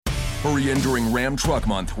Hurry in during Ram Truck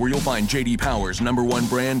Month, where you'll find J.D. Power's #1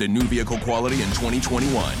 brand and new vehicle quality in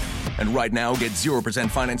 2021. And right now, get 0%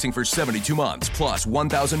 financing for 72 months, plus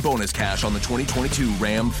 $1,000 bonus cash on the 2022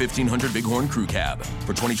 Ram 1500 Bighorn Crew Cab.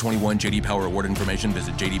 For 2021 J.D. Power award information,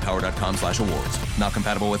 visit jdpower.com/awards. Not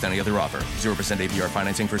compatible with any other offer. 0% APR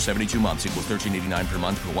financing for 72 months equals $13.89 per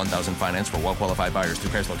month per $1,000 finance for well-qualified buyers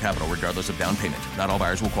through Chrysler Capital, regardless of down payment. Not all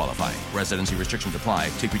buyers will qualify. Residency restrictions apply.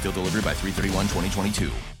 Take retail delivery by 3/31/2022.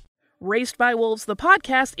 Raised by Wolves, the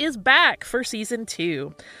podcast, is back for Season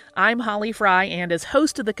 2. I'm Holly Fry, and as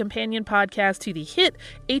host of the companion podcast to the hit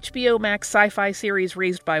HBO Max sci-fi series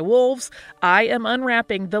Raised by Wolves, I am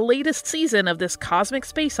unwrapping the latest season of this cosmic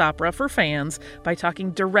space opera for fans by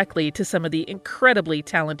talking directly to some of the incredibly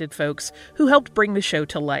talented folks who helped bring the show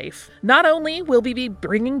to life. Not only will we be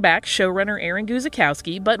bringing back showrunner Aaron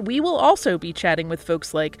Guzikowski, but we will also be chatting with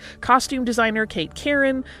folks like costume designer Kate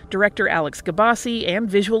Karen, director Alex Gabassi, and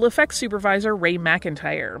visual effects supervisor Ray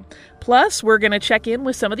McIntyre. Plus, we're going to check in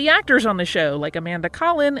with some of the actors on the show, like Amanda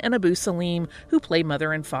Collin and Abu Salim, who play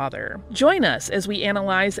mother and father. Join us as we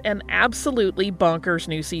analyze an absolutely bonkers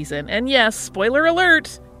new season. And yes, spoiler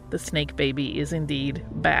alert, the snake baby is indeed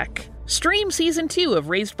back. Stream Season 2 of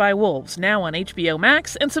Raised by Wolves now on HBO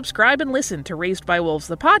Max, and subscribe and listen to Raised by Wolves,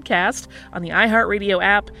 the podcast, on the iHeartRadio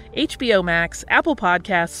app, HBO Max, Apple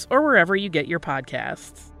Podcasts, or wherever you get your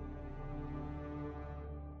podcasts.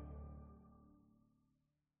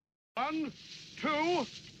 1, 2,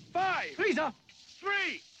 5. Lisa. 3.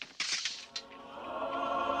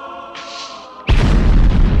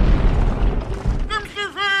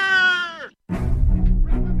 Lucifer!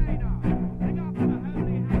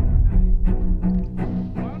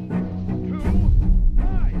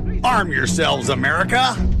 Arm yourselves,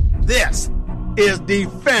 America. This is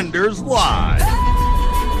Defenders Live.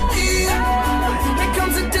 Here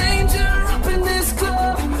comes the danger up in this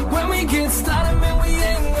club. When we get started, man, we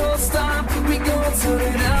ain't gonna stop. We gonna turn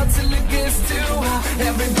it out till it gets too hot.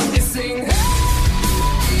 Everybody sing,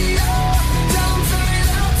 hey, don't turn it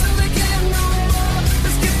out till they get no more.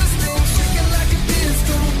 Let's get this thing shaking like a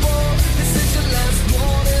disco ball. This is your last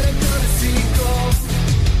warning, I'm gonna see go.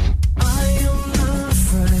 I am not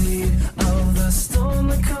afraid of the storm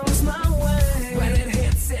that comes my way. When it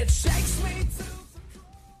hits, it shakes me to the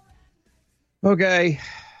core. Okay.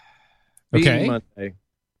 Being Monday.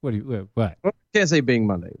 What? I can't say being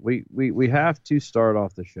Monday. We have to start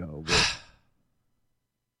off the show with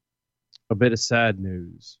a bit of sad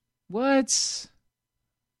news. What?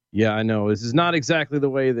 Yeah, I know. This is not exactly the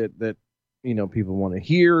way that people want to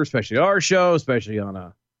hear, especially our show, especially on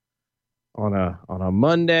a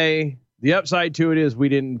Monday. The upside to it is we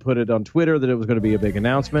didn't put it on Twitter that it was going to be a big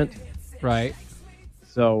announcement. Right.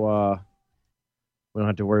 So we don't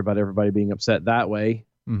have to worry about everybody being upset that way.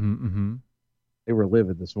 Mm-hmm. They were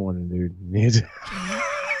livid this morning, dude.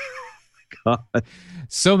 God.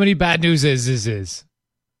 So many bad news is.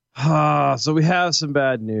 So we have some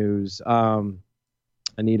bad news. I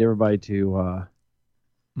need everybody to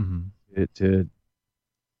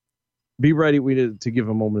be ready. To give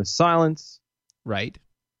a moment of silence. Right.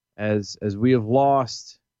 As we have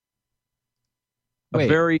lost Wait, a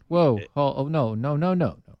very... Whoa. Oh, no.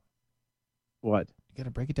 What? You got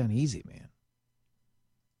to break it down easy, man.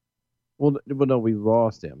 Well, no, we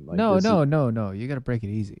lost him. No. You got to break it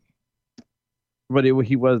easy. But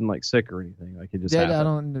he wasn't like sick or anything. Like it just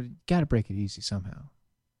happened. Got to break it easy somehow.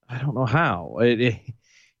 I don't know how.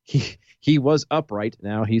 He was upright.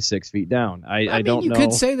 Now he's 6 feet down. I don't know. You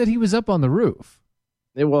could say that he was up on the roof.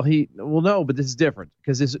 No, but this is different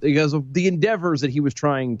because of the endeavors that he was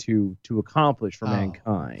trying to accomplish for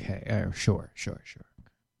mankind. Okay, sure.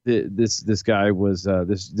 This guy was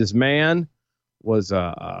this man was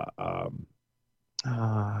was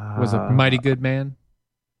a mighty good man.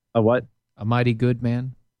 A what? A mighty good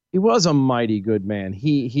man. He was a mighty good man.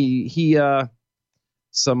 He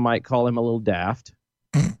some might call him a little daft.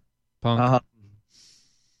 Punk.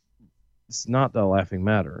 It's not a laughing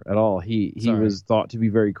matter at all. He was thought to be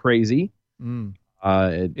very crazy.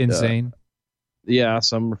 Insane. Yeah,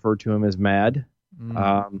 some refer to him as mad.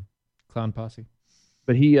 Clown posse.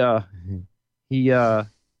 But he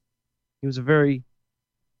was a very,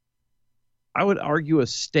 I would argue, a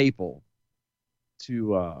staple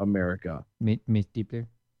to America. Mitt Diepler.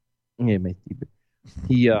 Yeah, Mitt Diepler.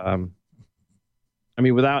 He,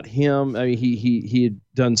 without him, he had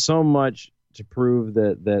done so much to prove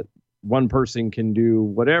that one person can do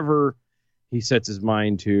whatever he sets his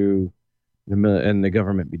mind to, and the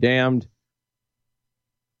government be damned.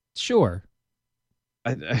 Sure.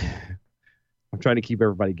 I'm trying to keep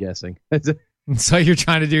everybody guessing. That's what you're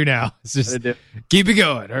trying to do now. It's just keep it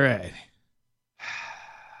going. All right.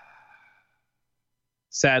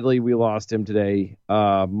 Sadly, we lost him today.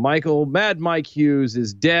 Mad Mike Hughes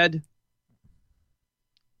is dead.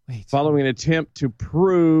 Wait. Following an attempt to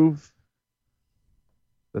prove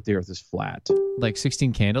that the Earth is flat. Like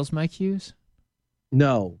 16 Candles, Mike Hughes?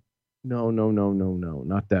 No.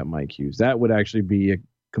 Not that Mike Hughes. That would actually be a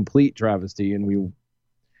complete travesty, and we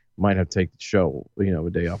might have to take the show, a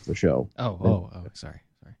day off the show. Sorry.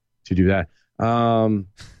 To do that.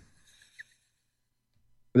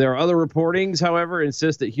 There are other reportings, however,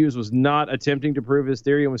 insist that Hughes was not attempting to prove his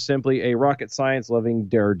theory and was simply a rocket science-loving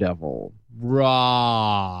daredevil.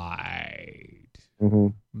 Right. Mm-hmm.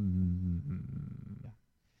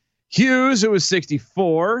 Hughes, who was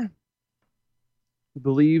 64,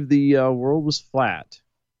 believed the world was flat.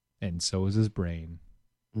 And so was his brain.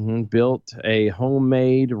 Mm-hmm. Built a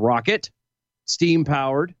homemade rocket,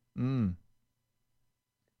 steam-powered.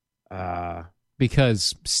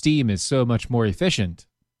 Because steam is so much more efficient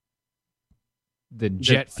than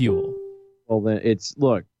jet fuel. Well, then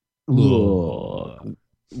look.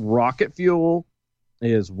 Rocket fuel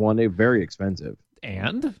is very expensive.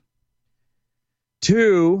 And?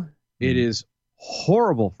 2, it is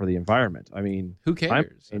horrible for the environment. I mean, who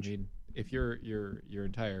cares? I mean, if your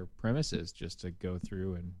entire premise is just to go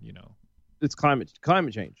through and, it's climate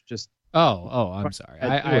change. Just I'm sorry.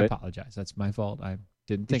 I apologize. That's my fault. I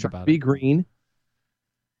didn't think about it. Be green.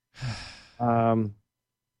 So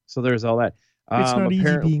there's all that. It's not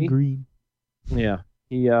easy being green. Yeah.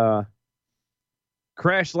 He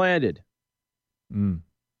crash landed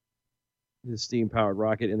his steam-powered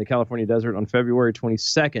rocket in the California desert on February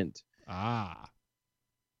 22nd.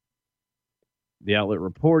 The outlet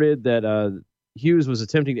reported that Hughes was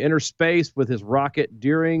attempting to enter space with his rocket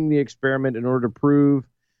during the experiment in order to prove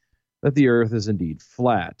that the Earth is indeed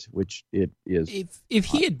flat, which it is. If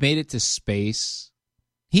he had made it to space,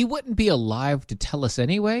 he wouldn't be alive to tell us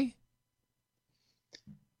anyway.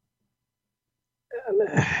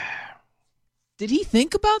 Did he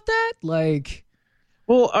think about that?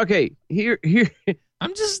 Well, okay, here.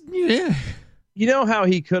 I'm just, You know how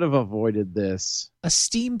he could have avoided this? A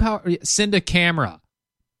steam power. Send a camera.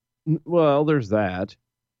 Well, there's that,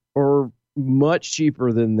 or much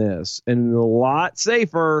cheaper than this, and a lot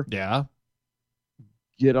safer. Yeah.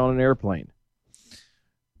 Get on an airplane.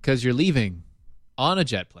 Because you're leaving on a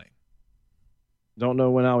jet plane. Don't know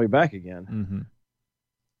when I'll be back again.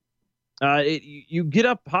 You get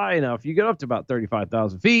up high enough. You get up to about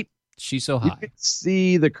 35,000 feet. She's so high. You can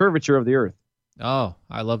see the curvature of the Earth. Oh,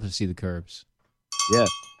 I love to see the curves.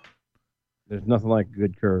 Yes. There's nothing like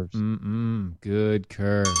good curves. Good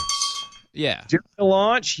curves. Yeah. During the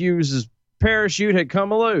launch, Hughes' parachute had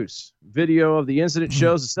come loose. Video of the incident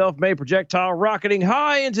shows a self-made projectile rocketing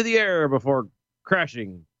high into the air before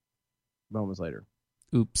crashing moments later.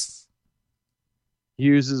 Oops.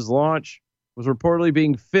 Hughes' launch was reportedly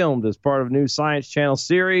being filmed as part of a new Science Channel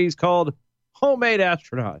series called Homemade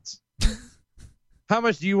Astronauts. How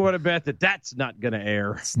much do you want to bet that that's not going to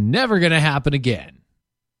air? It's never going to happen again.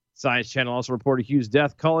 Science Channel also reported Hughes'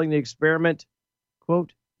 death, calling the experiment,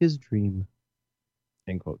 quote, his dream,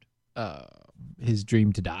 end quote. His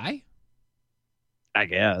dream to die? I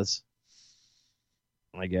guess.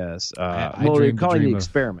 I they're calling the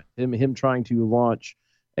experiment. Him trying to launch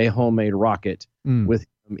a homemade rocket with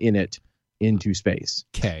him in it into space.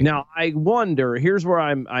 Okay. Now, I wonder, here's where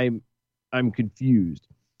I'm confused.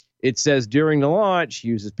 It says during the launch,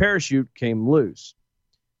 Hughes' parachute came loose.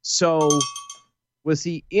 So, was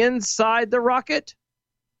he inside the rocket?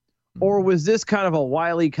 Or was this kind of a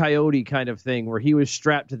Wile E. Coyote kind of thing where he was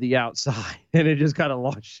strapped to the outside and it just kind of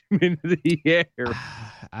launched him into the air?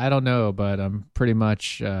 I don't know, but I'm pretty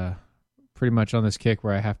much on this kick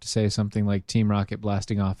where I have to say something like Team Rocket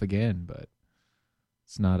blasting off again, but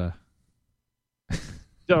it's not a...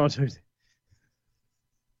 Don't.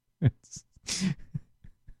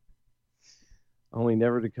 Only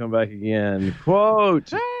never to come back again.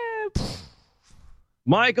 Quote,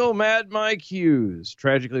 Michael Mad Mike Hughes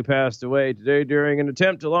tragically passed away today during an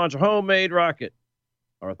attempt to launch a homemade rocket.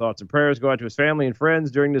 Our thoughts and prayers go out to his family and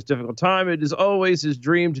friends during this difficult time. It is always his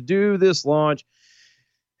dream to do this launch,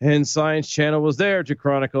 and Science Channel was there to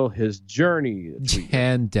chronicle his journey.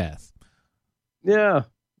 And death. Yeah,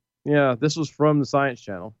 this was from the Science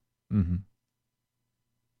Channel. Mm-hmm.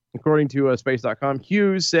 According to Space.com,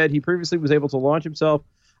 Hughes said he previously was able to launch himself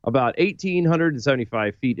about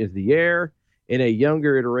 1,875 feet into the air in a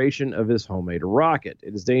younger iteration of his homemade rocket.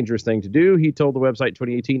 It is a dangerous thing to do, he told the website in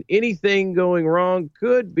 2018. Anything going wrong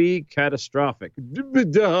could be catastrophic.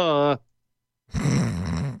 Duh.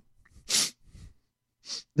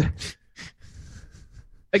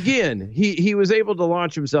 Again, he was able to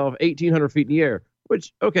launch himself 1,800 feet in the air.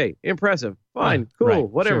 Which, okay, impressive. Fine, cool, right,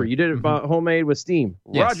 whatever. sure. You did it homemade with steam.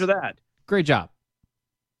 Yes. Roger that. Great job.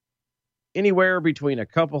 Anywhere between a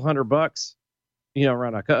couple $100,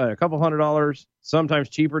 around a couple $100, sometimes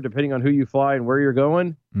cheaper, depending on who you fly and where you're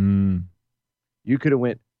going. You could have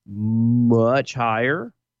went much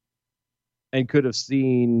higher and could have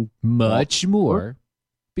seen Much more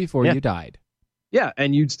before Yeah. you died. Yeah,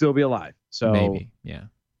 and you'd still be alive. So Maybe, yeah.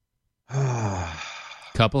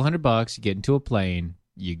 Couple $100, you get into a plane,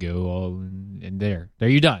 you go all and there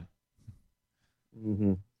you're done.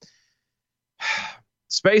 Mm-hmm.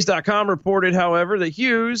 Space.com reported, however, that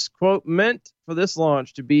Hughes, quote, meant for this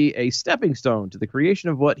launch to be a stepping stone to the creation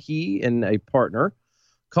of what he and a partner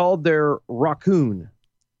called their raccoon.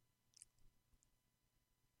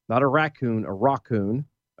 Not a raccoon, a raccoon,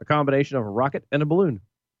 a combination of a rocket and a balloon.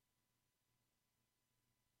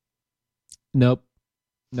 Nope,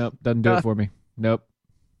 doesn't do it for me. Nope.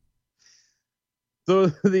 So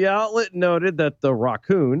the outlet noted that the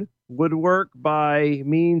raccoon would work by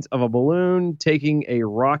means of a balloon taking a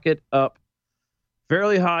rocket up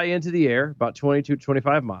fairly high into the air, about 20 to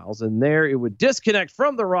 25 miles, and there it would disconnect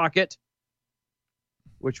from the rocket,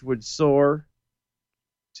 which would soar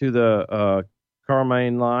to the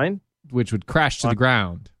Kármán line, Which would crash to the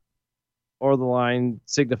ground. or the line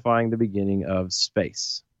signifying the beginning of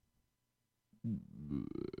space.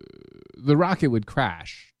 The rocket would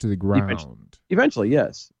crash to the ground. Eventually,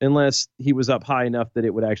 yes, unless he was up high enough that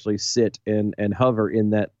it would actually sit and hover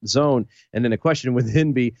in that zone. And then the question would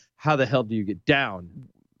then be, how the hell do you get down?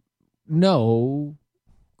 No,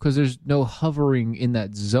 because there's no hovering in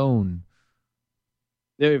that zone.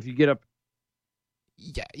 If you get up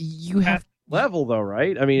Yeah, you have level, though,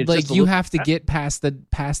 right? I mean, it's like just a you little- have to get past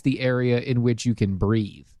the area in which you can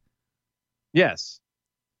breathe. Yes,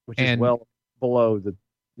 which is And- well below the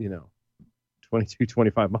 22,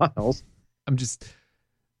 25 miles. I'm just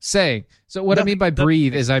saying. So what I mean by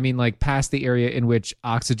breathe is I mean like past the area in which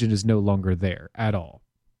oxygen is no longer there at all.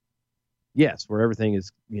 Yes, where everything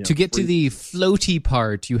is. To get to free. the floaty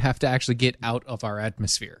part, you have to actually get out of our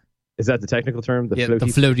atmosphere. Is that the technical term? The The floaty?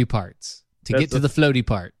 floaty parts. To That's get to the floaty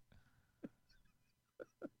part.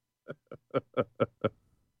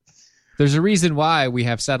 There's a reason why we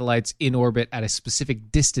have satellites in orbit at a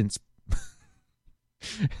specific distance,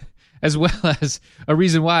 as well as a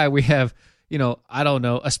reason why we have, I don't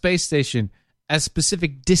know, a space station at a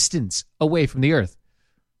specific distance away from the Earth.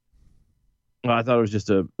 Well, I thought it was just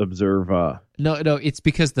to observe. No, it's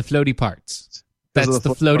because the floaty parts. Because That's of the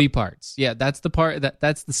the floaty parts. Yeah, that's the part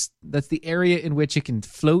that's the area in which it can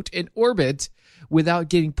float in orbit without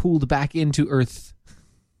getting pulled back into Earth.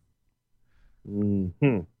 Hmm.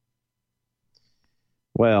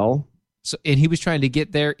 Well, So, and he was trying to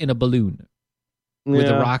get there in a balloon with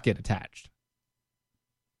a rocket attached,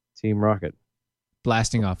 Team Rocket.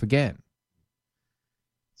 blasting off again.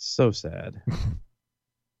 So sad.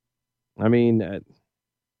 I mean, it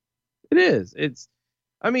is. It's.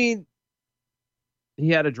 I mean, he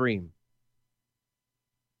had a dream.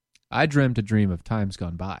 I dreamt a dream of times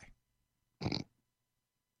gone by.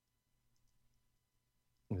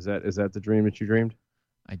 Is that the dream that you dreamed?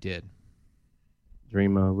 I did.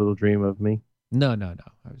 Dream a little dream of me. No. I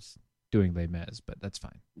was doing Les Mis, but that's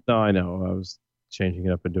fine. No, I know. I was changing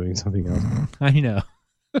it up and doing something else. I know.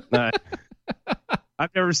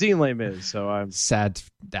 I've never seen Les Mis, so I'm. Sad.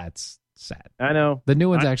 That's sad. I know. The new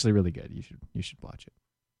one's actually really good. You should watch it. I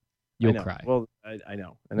You'll know. cry. Well, I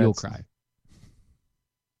know. And You'll that's- cry.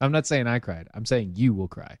 I'm not saying I cried. I'm saying you will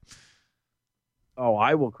cry. Oh,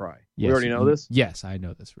 I will cry. Yes, We already know this Yes, I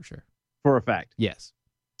know this for sure. for a fact. Yes.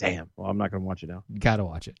 Damn. Well, I'm not going to watch it now. You gotta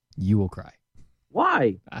watch it. You will cry.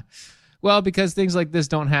 Why? Well, because things like this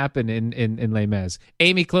don't happen in Les Mis.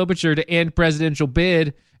 Amy Klobuchar to end presidential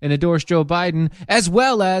bid and endorse Joe Biden, as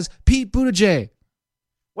well as Pete Buttigieg.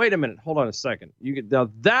 Wait a minute. Hold on a second. Now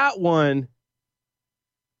that one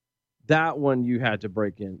you had to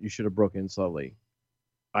break in. You should have broke in slowly.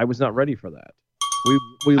 I was not ready for that.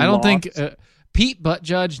 We I don't lost. think Pete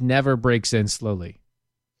Buttigieg never breaks in slowly.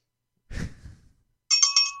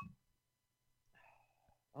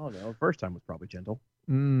 Oh no, first time was probably gentle.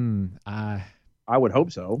 I I would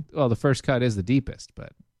hope so. Well, the first cut is the deepest,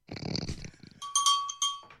 but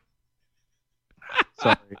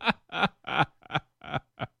Sorry.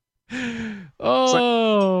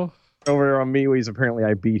 oh, Over there on MeWe's, apparently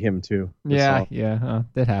I beat him too. yeah,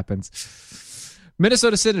 that happens.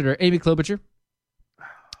 Minnesota Senator Amy Klobuchar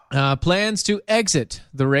plans to exit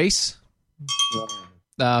the race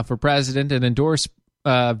for president and endorse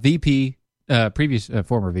former VP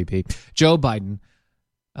Joe Biden.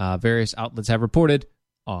 Various outlets have reported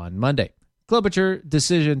on Monday. Klobuchar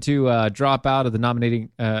decision to drop out of the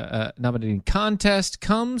nominating contest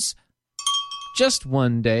comes just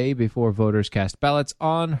one day before voters cast ballots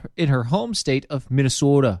in her home state of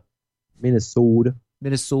Minnesota,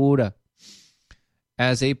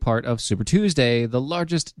 as a part of Super Tuesday, the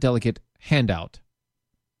largest delegate handout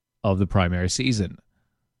of the primary season.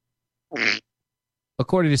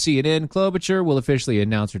 According to CNN, Klobuchar will officially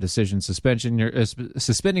announce her decision suspending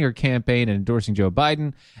her campaign and endorsing Joe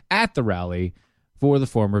Biden at the rally for the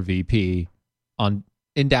former VP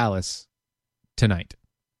in Dallas tonight.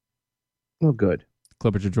 Oh, good.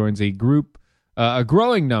 Klobuchar joins a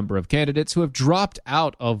growing number of candidates who have dropped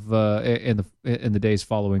out of in the days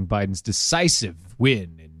following Biden's decisive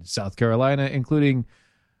win in South Carolina, including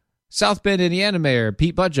South Bend, Indiana Mayor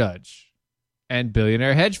Pete Buttigieg and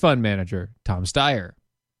billionaire hedge fund manager Tom Steyer.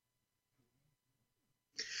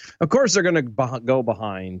 Of course, they're going to go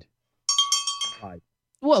behind.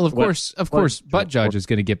 Well, of course, Buttigieg is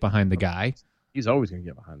going to get behind the guy. He's always going to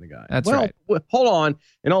get behind the guy. That's right. Hold on.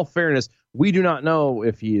 In all fairness, we do not know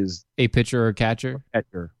if he is a pitcher or catcher.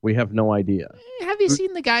 We have no idea. Have you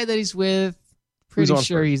seen the guy that he's with?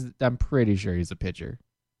 I'm pretty sure he's a pitcher.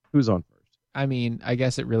 Who's on first? I mean, I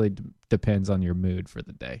guess it really depends on your mood for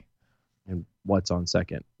the day. And what's on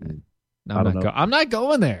second? No, I'm not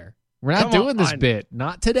going there. We're not doing this bit.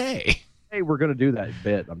 Not today. Hey, we're going to do that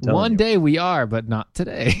bit. I'm telling you. One day we are, but not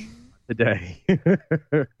today. Today.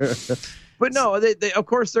 But no, they of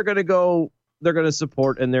course they're going to go. They're going to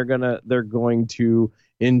support and they're going to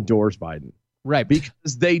endorse Biden. Right.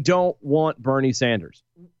 Because they don't want Bernie Sanders.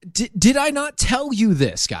 Did I not tell you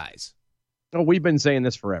this, guys? Oh, we've been saying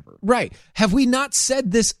this forever. Right. Have we not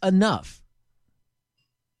said this enough?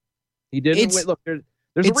 He didn't win. Look,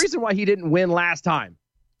 there's a reason why he didn't win last time.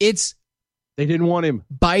 They didn't want him.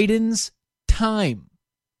 Biden's time.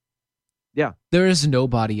 Yeah. There is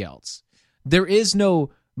nobody else. There is no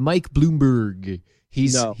Mike Bloomberg.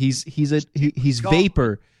 He's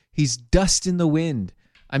vapor. He's dust in the wind.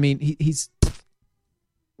 I mean, he's.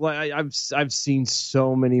 Well, I've seen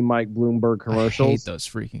so many Mike Bloomberg commercials. I hate those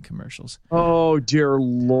freaking commercials. Oh dear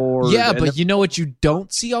Lord! Yeah, but you know what you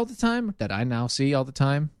don't see all the time that I now see all the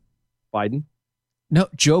time? Biden. No,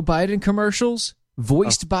 Joe Biden commercials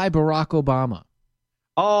voiced by Barack Obama.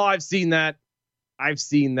 Oh, I've seen that.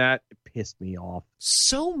 It pissed me off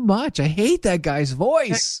so much. I hate that guy's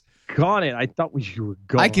voice. Got it. I thought you were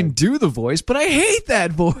gone. I can do the voice, but I hate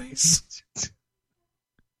that voice.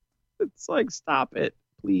 It's like, stop it,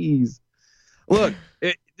 please. Look,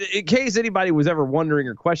 in case anybody was ever wondering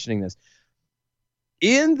or questioning this,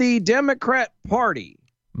 in the Democrat Party,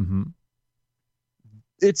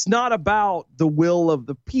 it's not about the will of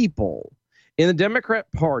the people. In the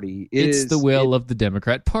Democrat Party, it's the will of the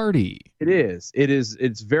Democrat Party. It is.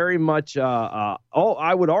 It's very much, I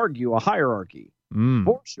would argue, a hierarchy,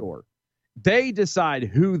 for sure. They decide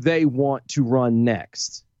who they want to run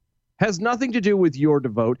next. Has nothing to do with your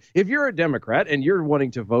vote. If you're a Democrat and you're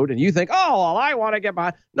wanting to vote and you think, oh, well, I want to get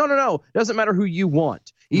behind. No. Doesn't matter who you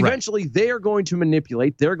want. Eventually, they are going to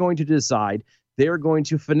manipulate. They're going to decide. They're going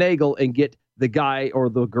to finagle and get the guy or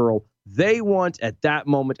the girl they want at that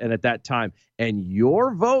moment and at that time. And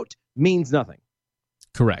your vote means nothing.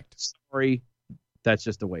 Correct. Sorry. That's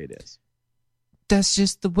just the way it is. That's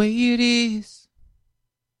just the way it is.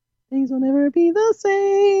 Things will never be the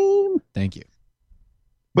same. Thank you.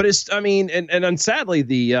 But and sadly,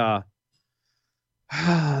 the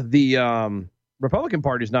Republican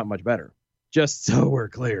Party is not much better. Just so we're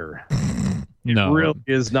clear. No. It really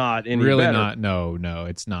is not any really better. Not. No,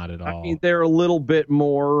 it's not at all. I mean, they're a little bit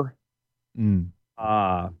more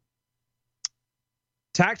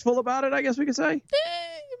tactful about it, I guess we could say.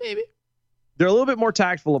 Maybe. They're a little bit more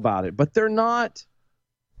tactful about it, but they're not.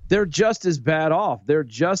 They're just as bad off. They're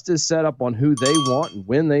just as set up on who they want and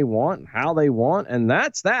when they want and how they want, and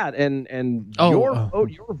that's that. And your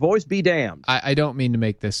vote, your voice be damned. I don't mean to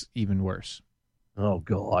make this even worse. Oh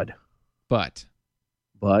God. But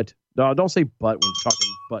no, don't say but when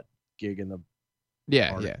talking butt gig in the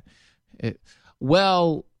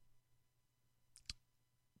well,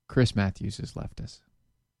 Chris Matthews has left us.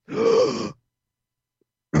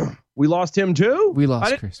 We lost him too? We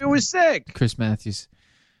lost Chris. He was sick. Chris Matthews.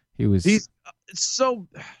 He's so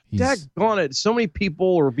daggone it. So many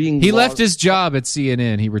people are being He left his job at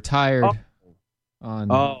CNN. He retired I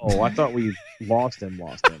thought we lost him.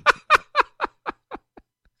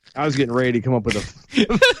 I was getting ready to come up with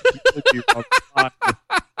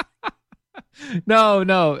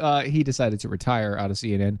No. He decided to retire out of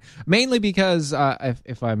CNN mainly because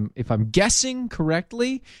if I'm guessing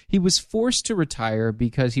correctly, he was forced to retire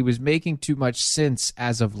because he was making too much sense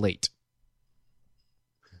as of late.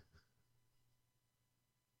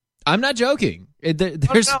 I'm not joking.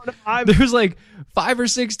 There's I'm- there's like 5 or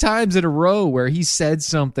 6 times in a row where he said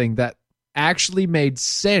something that actually made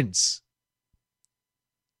sense.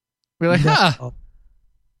 We're like, huh?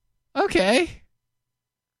 Okay.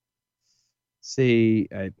 See,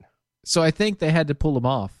 So I think they had to pull him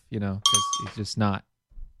off, because he's just not.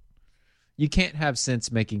 You can't have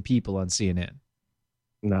sense-making people on CNN.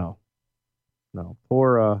 no.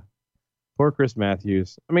 Poor Chris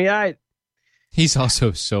Matthews. I mean, He's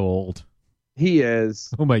also so old. he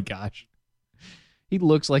is. Oh my gosh. He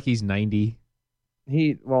looks like he's 90.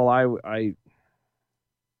 I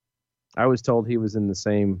was told he was in the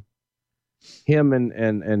same. Him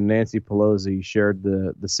and Nancy Pelosi shared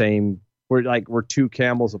the same. We're 2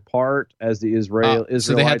 camels apart as the Israelites.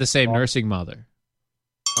 So they had the same nursing mother.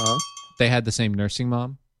 Huh? They had the same nursing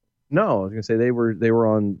mom? No, I was gonna say they were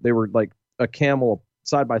like a camel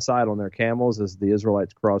side by side on their camels as the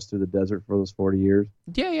Israelites crossed through the desert for those 40 years.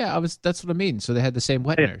 Yeah. That's what I mean. So they had the same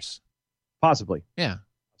wet nurse. Possibly. Yeah.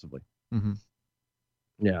 Mm-hmm.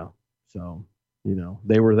 Yeah. So,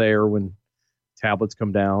 they were there when tablets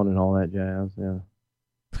come down and all that jazz. Yeah.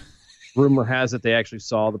 Rumor has it they actually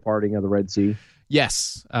saw the parting of the Red Sea.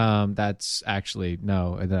 Yes. That's actually,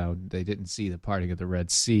 no, they didn't see the parting of the Red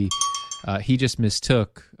Sea. He just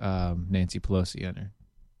mistook Nancy Pelosi and her.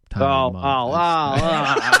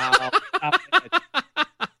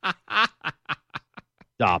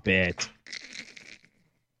 Stop it.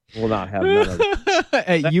 We'll not have none of it.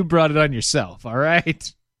 Hey, you brought it on yourself, all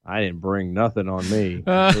right? I didn't bring nothing on me.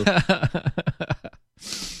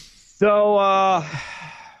 So,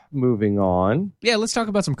 moving on. Yeah, let's talk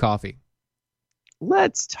about some coffee.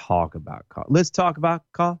 Let's talk about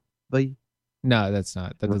coffee. No, that's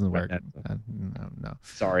not. That doesn't work. Right. No.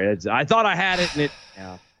 Sorry, I thought I had it, and it.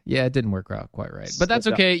 Yeah, it didn't work out quite right. But that's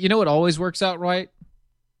okay. You know what always works out right?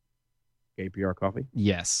 APR coffee.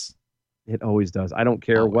 Yes. It always does. I don't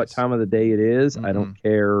care Always. what time of the day it is. I don't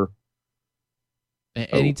care.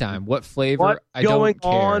 Anytime. What flavor? What's I don't going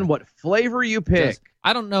care. on? What flavor you pick?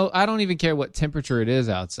 I don't know. I don't even care what temperature it is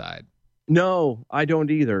outside. No, I don't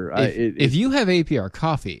either. If you have APR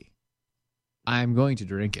coffee, I'm going to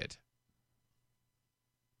drink it.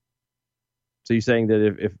 So you're saying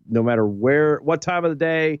that if no matter what time of the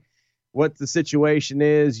day, what the situation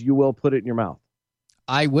is, you will put it in your mouth?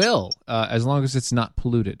 I will, as long as it's not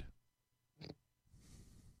polluted.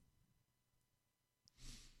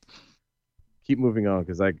 Keep moving on,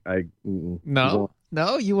 because No,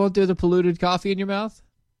 you won't do the polluted coffee in your mouth?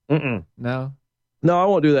 Mm-mm. No? No, I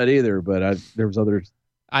won't do that either, but there was others.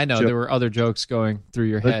 I know, there were other jokes going through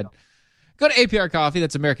your head. Go to APR Coffee.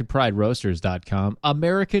 That's AmericanPrideRoasters.com.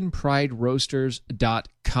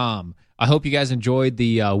 AmericanPrideRoasters.com. I hope you guys enjoyed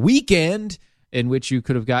the weekend in which you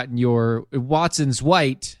could have gotten your Watson's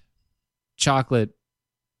White chocolate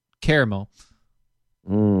caramel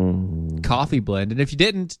coffee blend. And if you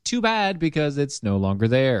didn't, too bad, because it's no longer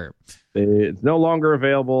there. It's no longer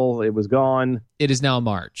available. It was gone. It is now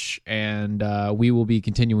March, and we will be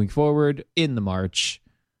continuing forward in the March.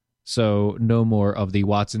 So no more of the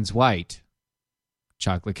Watson's White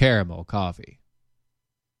chocolate caramel coffee.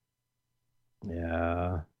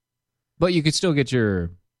 Yeah. But you could still get your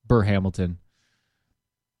Burr Hamilton,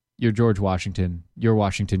 your George Washington, your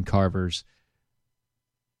Washington Carvers,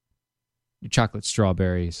 your chocolate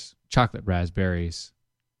strawberries, chocolate raspberries,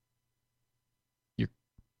 your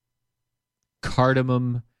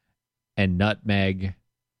cardamom and nutmeg.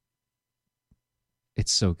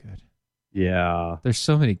 It's so good. Yeah. There's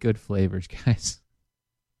so many good flavors, guys.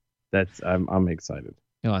 I'm excited.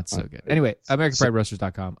 Oh, it's so good. Anyway,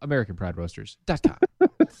 AmericanPrideRoasters.com. AmericanPrideRoasters.com.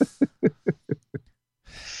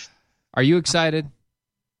 Are you excited?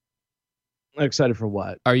 I'm excited for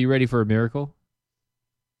what? Are you ready for a miracle?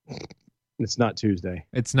 It's not Tuesday.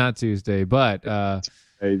 It's not Tuesday, but This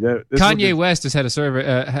Kanye West has had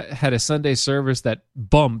had a Sunday service that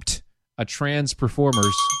bumped a trans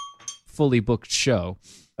performer's fully booked show.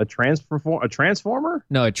 A transformer?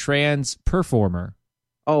 No, a trans performer.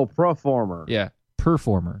 Oh, performer. Yeah,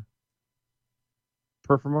 performer.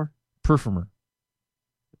 Performer? Performer.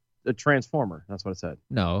 A transformer. That's what it said.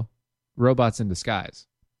 No, robots in disguise.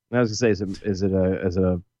 I was gonna say, is it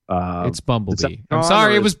a? It's Bumblebee. Decepticon, I'm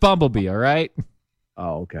sorry, or it was Bumblebee. All right.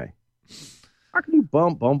 Oh, okay. How can you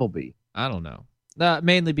bump Bumblebee? I don't know.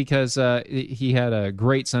 Mainly because he had a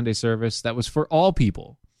great Sunday service that was for all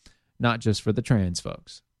people, not just for the trans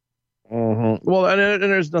folks. Mm-hmm. Well, and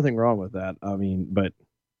there's nothing wrong with that. I mean, but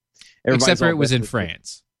except for it was in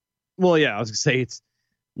France. Well, yeah, I was gonna say it's,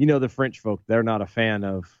 the French folk, they're not a fan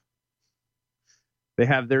of. They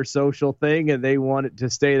have their social thing and they want it to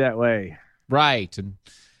stay that way. Right, and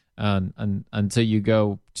until you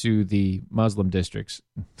go to the Muslim districts.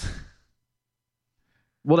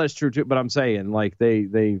 Well, that's true too. But I'm saying, like,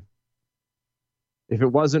 they if it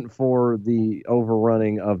wasn't for the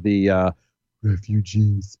overrunning of the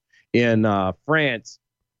refugees in France,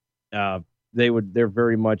 they're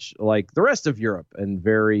very much like the rest of Europe and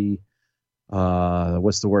very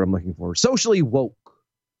what's the word I'm looking for? Socially woke.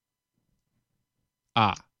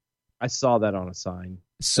 Ah, I saw that on a sign.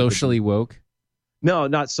 socially woke. No,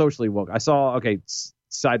 not socially woke. I saw. Okay,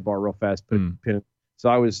 sidebar, real fast. Pin. So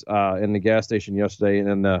I was in the gas station yesterday,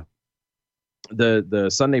 and the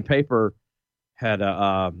Sunday paper had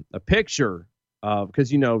a picture of,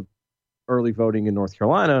 because early voting in North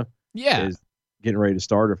Carolina is getting ready to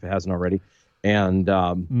start, if it hasn't already, and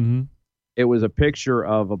it was a picture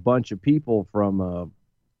of a bunch of people from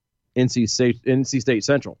NC State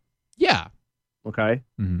Central. Yeah. Okay.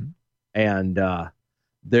 Mm-hmm. And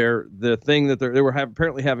the thing that they were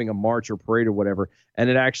apparently having a march or parade or whatever, and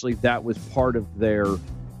that was part of their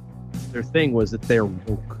thing, was that they're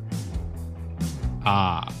woke.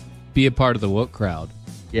 Be a part of the woke crowd.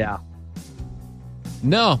 Yeah.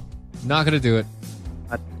 No, not gonna do it.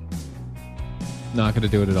 Not gonna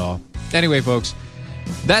do it at all. Anyway, folks,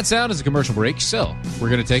 that sound is a commercial break, so we're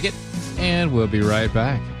gonna take it, and we'll be right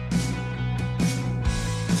back.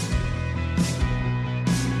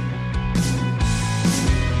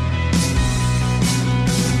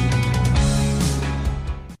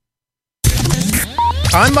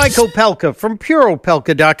 I'm Michael Pelka from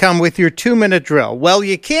PuroPelka.com with your 2-minute drill. Well,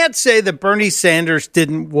 you can't say that Bernie Sanders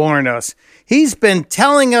didn't warn us. He's been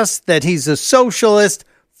telling us that he's a socialist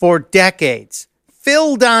for decades.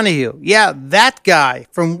 Phil Donahue, yeah, that guy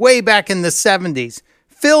from way back in the 70s.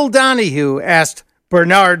 Phil Donahue asked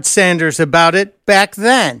Bernard Sanders about it back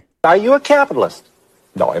then. Are you a capitalist?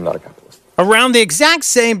 No, I'm not a capitalist. Around the exact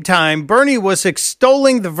same time, Bernie was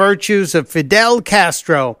extolling the virtues of Fidel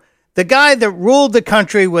Castro, the guy that ruled the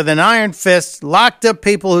country with an iron fist, locked up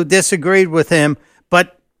people who disagreed with him,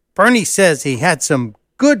 but Bernie says he had some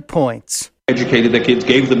good points. Educated the kids,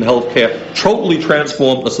 gave them health care, totally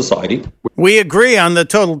transformed the society. We agree on the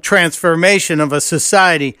total transformation of a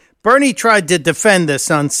society. Bernie tried to defend this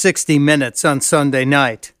on 60 Minutes on Sunday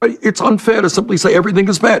night. It's unfair to simply say everything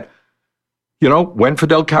is bad. When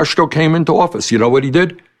Fidel Castro came into office, you know what he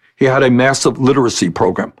did? He had a massive literacy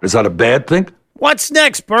program. Is that a bad thing? What's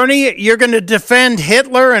next, Bernie? You're going to defend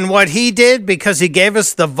Hitler and what he did because he gave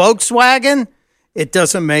us the Volkswagen? It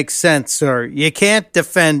doesn't make sense, sir. You can't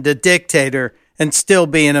defend a dictator and still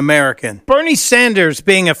be an American. Bernie Sanders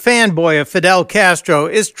being a fanboy of Fidel Castro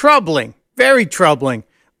is troubling, very troubling.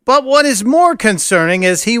 But what is more concerning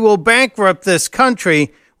is he will bankrupt this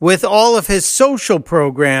country with all of his social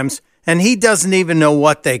programs, and he doesn't even know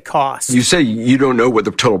what they cost. You say you don't know what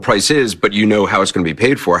the total price is, but you know how it's going to be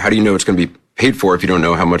paid for. How do you know it's going to be paid for if you don't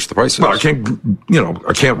know how much the price is? Well,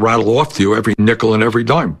 I can't rattle off to you every nickel and every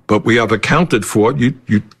dime, but we have accounted for it.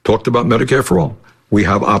 You talked about Medicare for all. We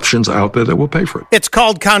have options out there that will pay for it. It's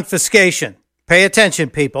called confiscation. Pay attention,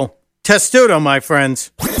 people. Testudo, my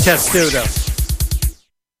friends. Testudo.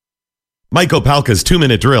 Mike Opalka's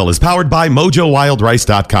 2-minute drill is powered by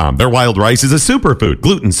MojoWildRice.com. Their wild rice is a superfood,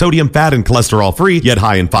 gluten, sodium, fat, and cholesterol-free, yet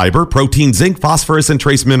high in fiber, protein, zinc, phosphorus, and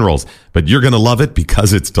trace minerals. But you're going to love it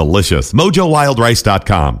because it's delicious.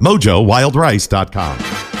 MojoWildRice.com. MojoWildRice.com.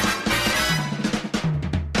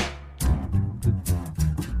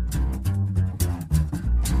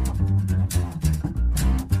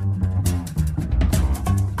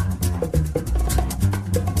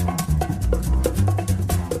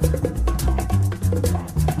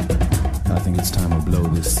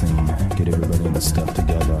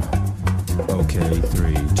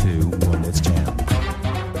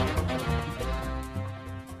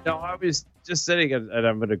 Just sitting, and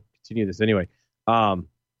I'm going to continue this anyway.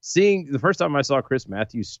 Seeing the first time I saw Chris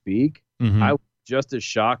Matthews speak, I was just as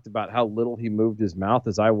shocked about how little he moved his mouth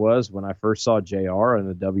as I was when I first saw JR in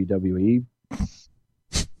the WWE.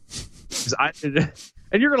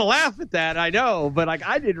 And you're going to laugh at that, I know, but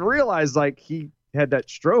I didn't realize he had that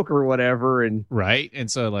stroke or whatever, and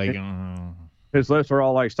and so his lips were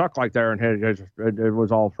all stuck like there, and it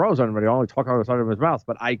was all frozen, but he only talked on the side of his mouth.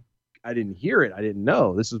 But I didn't hear it. I didn't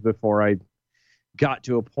know. This was before I got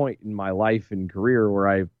to a point in my life and career where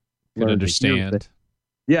I could understand.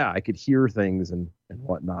 I could hear things and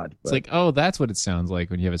whatnot. But it's that's what it sounds like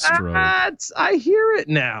when you have a stroke. I hear it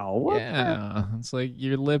now. It's like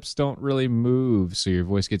your lips don't really move, so your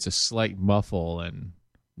voice gets a slight muffle and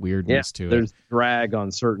weirdness to it. There's drag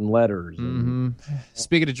on certain letters.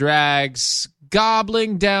 Speaking of drags,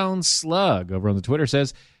 Gobbling Down Slug over on the Twitter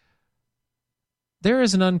says, there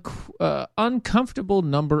is an uncomfortable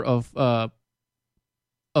number of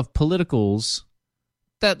politicals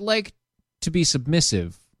that like to be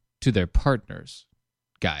submissive to their partners,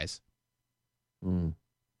 guys.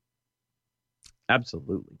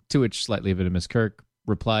 Absolutely. To which slightly venomous Kirk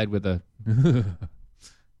replied with a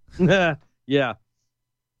yeah.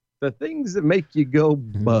 The things that make you go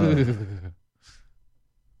bug.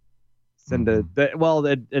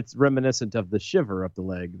 It's reminiscent of the shiver up the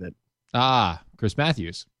leg that Chris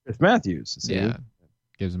Matthews. See? Yeah.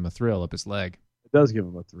 Gives him a thrill up his leg. It does give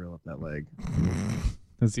him a thrill up that leg.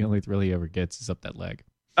 That's the only thrill he ever gets is up that leg.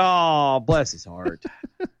 Oh, bless his heart.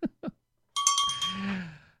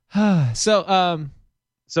 So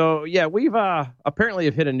yeah, we've apparently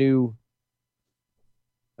have hit a new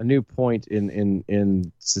point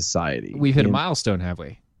in society. We've hit a milestone, have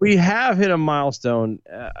we? We have hit a milestone,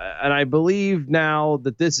 and I believe now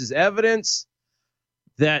that this is evidence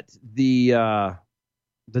that the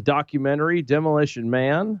documentary Demolition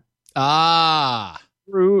Man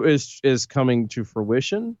is coming to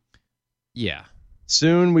fruition. Yeah.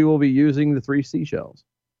 Soon we will be using the 3 seashells.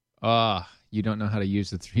 You don't know how to use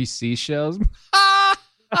the 3 seashells?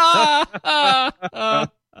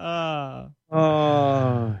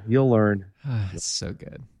 You'll learn. It's so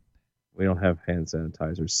good. We don't have hand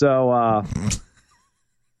sanitizer. So,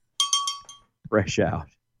 fresh out.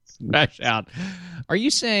 Are you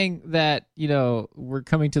saying that, we're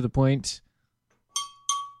coming to the point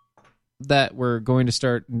that we're going to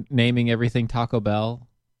start naming everything Taco Bell?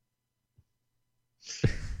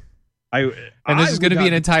 And this is going to be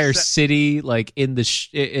an entire city, like in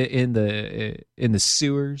the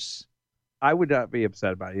sewers. I would not be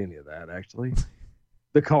upset about any of that, actually.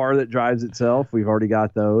 The car that drives itself, we've already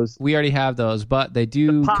got those. We already have those, but they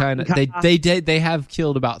do kind of they have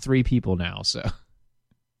killed about 3 people now. So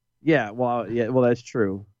well, that's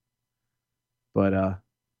true. But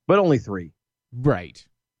only 3. Right.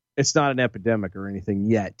 It's not an epidemic or anything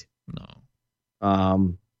yet.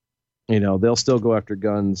 No. They'll still go after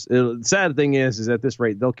guns. The sad thing is at this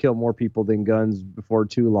rate, they'll kill more people than guns before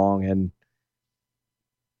too long, and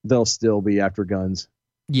they'll still be after guns.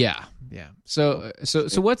 Yeah. So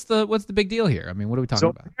what's the big deal here? I mean, what are we talking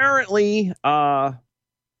about? Apparently,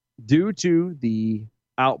 due to the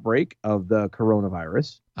outbreak of the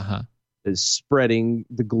coronavirus, is spreading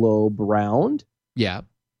the globe around. Yeah.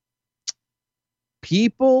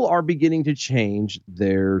 People are beginning to change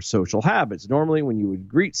their social habits. Normally, when you would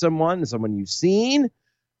greet someone you've seen,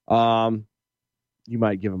 you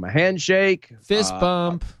might give them a handshake, fist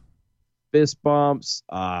bumps,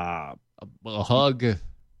 a hug,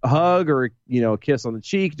 or a kiss on the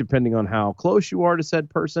cheek, depending on how close you are to said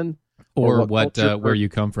person, or what where you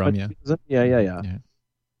come from. Yeah.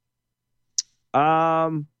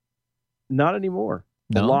 Not anymore.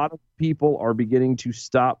 No? A lot of people are beginning to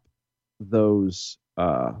stop those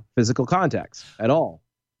physical contacts at all.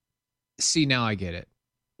 See, now I get it.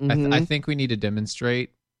 Mm-hmm. I think we need to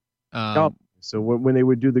demonstrate. So when they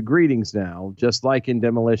would do the greetings now, just like in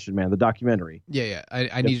Demolition Man, the documentary. Yeah.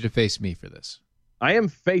 I need you to face me for this. I am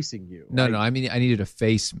facing you. No, I mean I need you to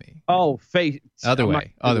face me. Oh, face. Other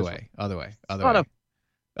way. I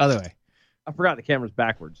forgot the camera's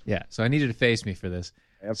backwards. Yeah, so I need you to face me for this.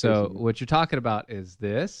 So what you're talking about is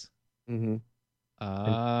this. Mm-hmm.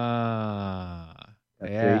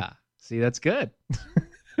 Yeah. See, that's good.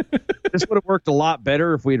 This would have worked a lot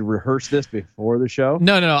better if we'd rehearsed this before the show.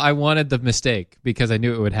 No. I wanted the mistake because I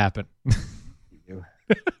knew it would happen.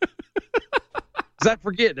 Because I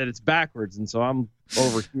forget that it's backwards, and so I'm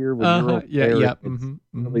over here when you're over there. Yeah.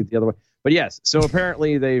 It's the other way. But yes, so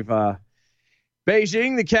apparently they've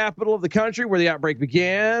Beijing, the capital of the country where the outbreak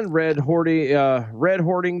began. Red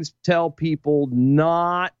hoardings tell people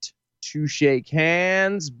not to shake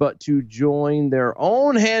hands, but to join their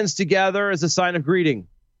own hands together as a sign of greeting.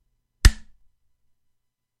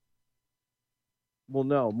 Well,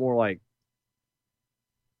 no, more like,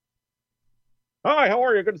 hi, how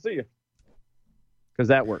are you? Good to see you. Because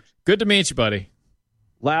that works. Good to meet you, buddy.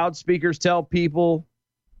 Loudspeakers tell people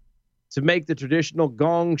to make the traditional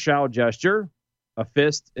gong shao gesture, a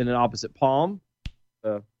fist in an opposite palm,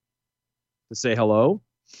 to say hello.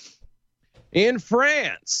 In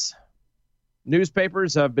France,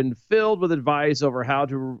 newspapers have been filled with advice over how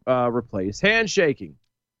to replace handshaking.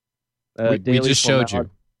 We just showed you.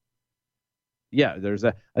 Yeah, there's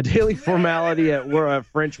a daily formality at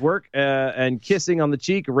French work, and kissing on the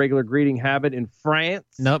cheek, a regular greeting habit in France.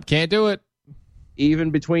 Nope, can't do it.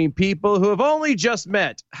 Even between people who have only just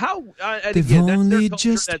met. They've only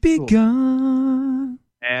just begun. Cool.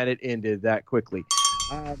 And it ended that quickly.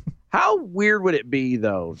 How weird would it be,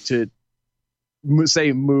 though, to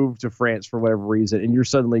say move to France for whatever reason, and you're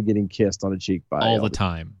suddenly getting kissed on the cheek by all the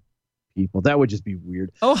time. People. That would just be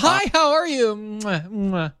weird. Oh, hi, how are you? Mwah,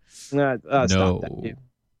 mwah. No. Stop that.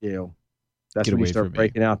 That's when you start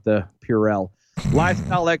breaking out the Purell.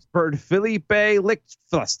 Lifestyle expert Felipe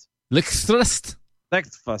Lichtfust.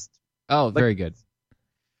 Oh, very good.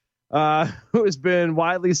 Who has been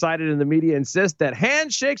widely cited in the media, insists that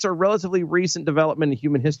handshakes are relatively recent development in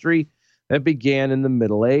human history that began in the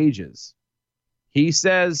Middle Ages. He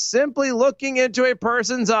says simply looking into a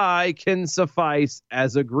person's eye can suffice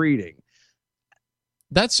as a greeting.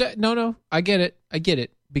 That's no. I get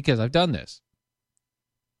it because I've done this.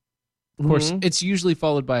 Of course, it's usually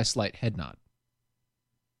followed by a slight head nod.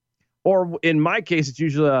 Or in my case, it's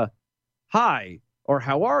usually a hi or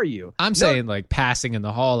how are you? I'm saying like passing in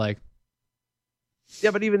the hall, like.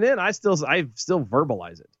 Yeah, but even then, I still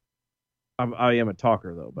verbalize it. I am a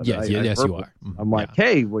talker though, but yes, you are. I'm like,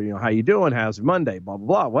 hey, well, how you doing? How's your Monday? Blah blah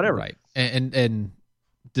blah, whatever. Right, and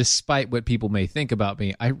despite what people may think about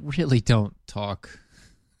me, I really don't talk.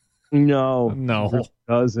 No, it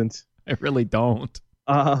doesn't. I really don't.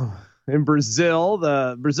 In Brazil,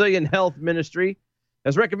 the Brazilian Health Ministry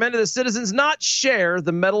has recommended that citizens not share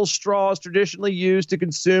the metal straws traditionally used to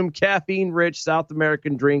consume caffeine-rich South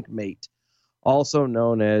American drink mate, also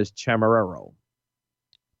known as chamarero.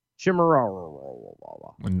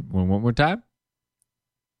 Chimarroa. One more time?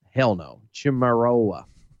 Hell no. Chimarroa.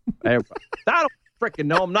 I don't freaking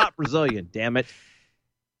know. I'm not Brazilian, damn it.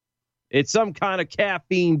 It's some kind of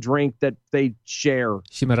caffeine drink that they share.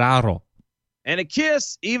 Chimarraro. And a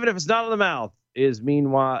kiss, even if it's not in the mouth, is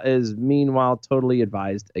meanwhile totally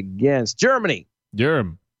advised against. Germany.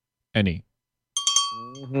 Any.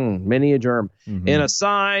 Many a germ. In a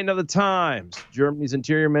sign of the times, Germany's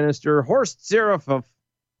Interior Minister Horst Seehofer.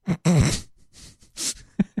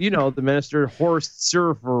 The minister Horst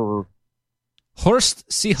Seehofer. Horst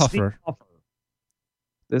Seehofer.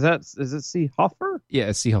 Is it Seehofer? Yeah,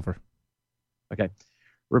 it's Seehofer. Okay.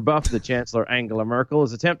 Rebuffed the Chancellor Angela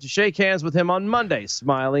Merkel's attempt to shake hands with him on Monday,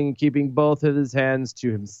 smiling and keeping both of his hands to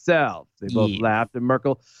himself. They both laughed, and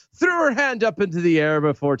Merkel threw her hand up into the air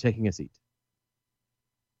before taking a seat.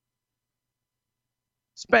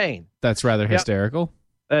 Spain. That's rather hysterical.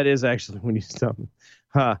 That is actually when you stop.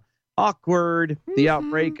 Awkward. The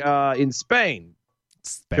outbreak in Spain.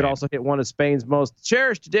 Could also hit one of Spain's most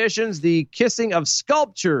cherished traditions, the kissing of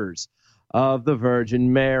sculptures of the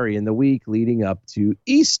Virgin Mary in the week leading up to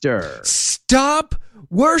Easter. Stop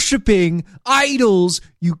worshiping idols,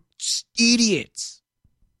 you idiots.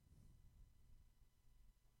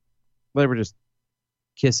 They were just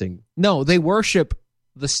kissing. No, they worship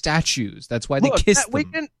the statues. That's why they kiss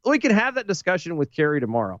them. We can have that discussion with Carrie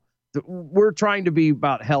tomorrow. We're trying to be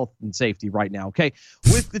about health and safety right now, okay?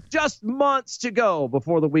 With just months to go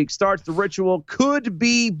before the week starts, the ritual could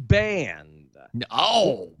be banned.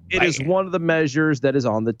 No. It is one of the measures that is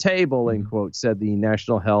on the table, end quote, said the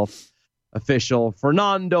national health official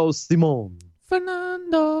Fernando Simon.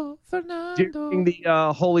 Fernando. During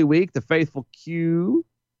the Holy Week, the faithful queue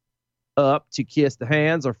up to kiss the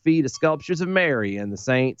hands or feet of sculptures of Mary and the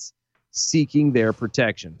saints, seeking their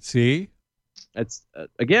protection. See? It's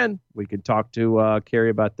again, we could talk to Carrie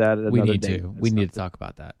about that at another day. We need to talk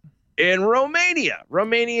about that. In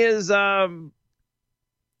Romania's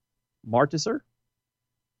Martisar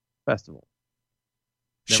Festival.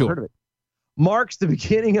 Never heard of it. Marks the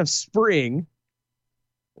beginning of spring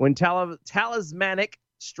when talismanic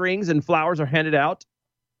strings and flowers are handed out,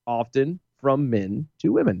 often from men to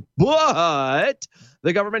women. But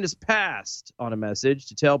the government has passed on a message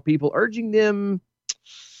to tell people, urging them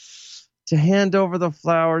to hand over the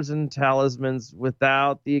flowers and talismans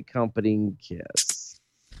without the accompanying kiss.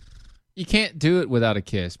 You can't do it without a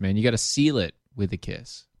kiss, man. You got to seal it with a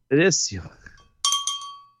kiss. It is sealed.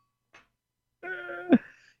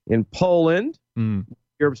 In Poland,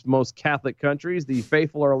 Europe's most Catholic countries, the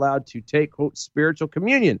faithful are allowed to take, quote, spiritual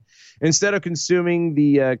communion. Instead of consuming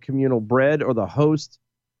the communal bread, or the host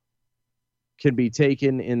can be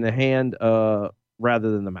taken in the hand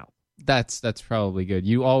rather than the mouth. That's probably good.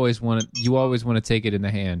 You always want to take it in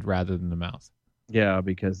the hand rather than the mouth. Yeah,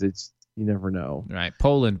 because you never know. Right.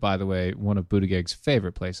 Poland, by the way, one of Buttigieg's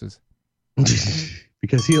favorite places.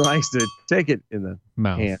 Because he likes to take it in the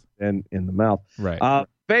mouth hand and in the mouth. Right. The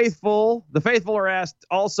faithful are asked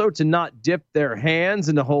also to not dip their hands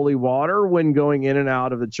into holy water when going in and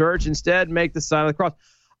out of the church. Instead, make the sign of the cross.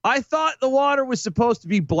 I thought the water was supposed to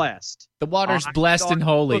be blessed. The water's blessed and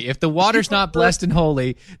holy. If the water's not blessed and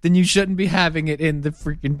holy, then you shouldn't be having it in the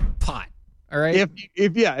freaking pot. All right?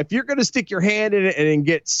 If you're going to stick your hand in it and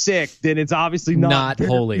get sick, then it's obviously not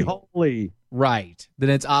holy. Holy. Right. Then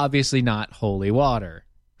it's obviously not holy water.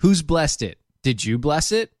 Who's blessed it? Did you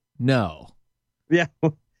bless it? No. Yeah.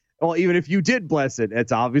 Well, even if you did bless it,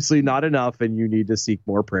 it's obviously not enough, and you need to seek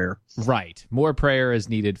more prayer. Right. More prayer is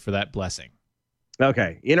needed for that blessing.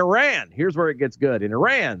 Okay. In Iran, here's where it gets good. In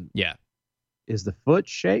Iran, Yeah. is the foot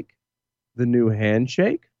shake the new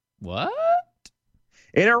handshake? What?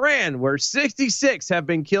 In Iran, where 66 have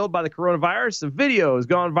been killed by the coronavirus, a video has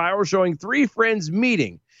gone viral showing 3 friends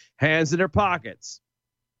meeting, hands in their pockets,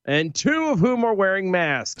 and 2 of whom are wearing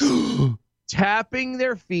masks, tapping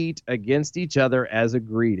their feet against each other as a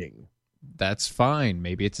greeting. That's fine.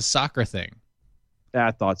 Maybe it's a soccer thing.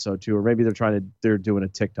 I thought so too, or maybe they're doing a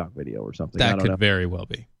TikTok video or something. That could very well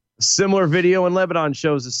be. A similar video in Lebanon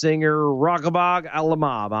shows the singer Rakabag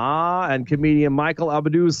Alamab and comedian Michael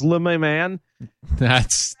Abdou Slimane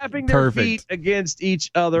That's tapping their perfect. feet against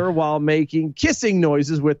each other while making kissing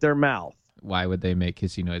noises with their mouth. Why would they make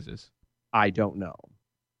kissy noises? I don't know.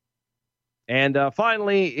 And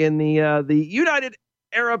finally, in the United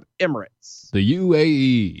Arab Emirates, The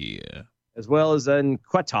UAE. as well as in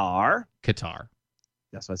Qatar. Qatar.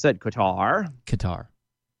 That's what I said, Qatar. Qatar.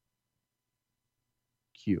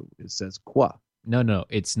 Q. It says Qua. No,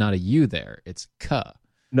 it's not a U there. It's Ka.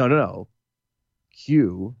 No.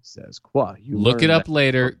 Q says Qua. You Look it learned up that.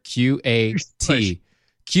 later. Q-A-T.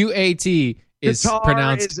 Q-A-T is Qatar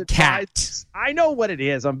pronounced is cat. I know what it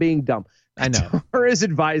is. I'm being dumb. I know. Qatar is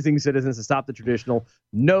advising citizens to stop the traditional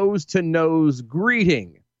nose-to-nose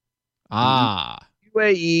greeting. Ah.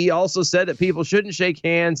 UAE also said that people shouldn't shake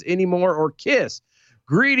hands anymore or kiss.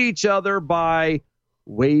 Greet each other by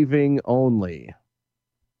waving only.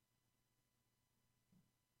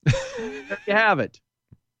 There you have it.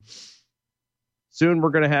 Soon we're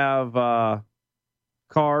going to have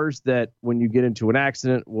cars that when you get into an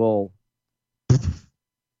accident will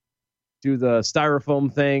do the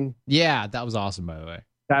styrofoam thing. Yeah, that was awesome, by the way.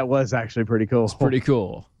 That was actually pretty cool. It's pretty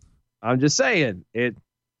cool. I'm just saying, it's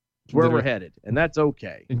where we're Literally. headed, and that's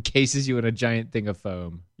okay. Encases you in a giant thing of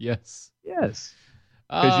foam. Yes. Yes.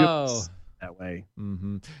 Oh. That way.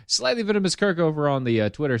 Mm-hmm. Slightly Venomous Kirk over on the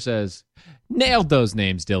Twitter says, nailed those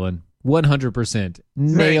names, Dylan. 100%.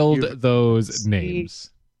 Nailed you. those names.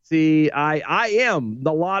 See, I am.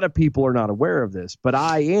 A lot of people are not aware of this, but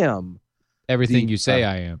I am. Everything you say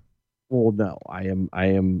I am. Well, no, I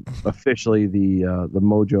am officially the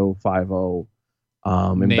Mojo 50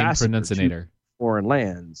 Name ambassador pronunciator. to foreign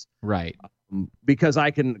lands. Right. Because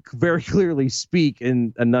I can very clearly speak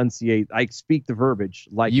and enunciate. I speak the verbiage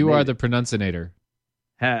like You a are native. the pronunciator.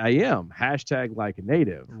 I am. Hashtag like a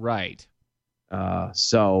native. Right.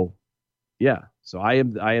 So, yeah. So I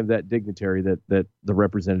am that dignitary that the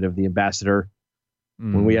representative, the ambassador.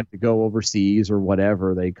 When we have to go overseas or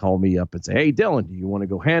whatever, they call me up and say, "Hey, Dylan, do you want to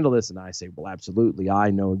go handle this?" And I say, "Well, absolutely. I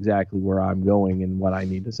know exactly where I'm going and what I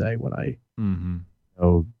need to say when I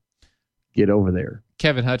get over there."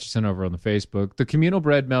 Kevin Hutchison over on the Facebook. The communal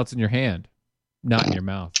bread melts in your hand, not in your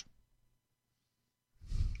mouth.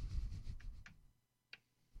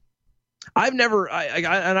 I've never,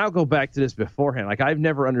 and I'll go back to this beforehand. Like I've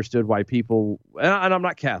never understood why people, and I'm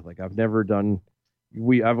not Catholic. I've never done.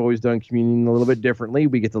 I've always done communion a little bit differently.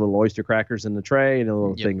 We get the little oyster crackers in the tray and a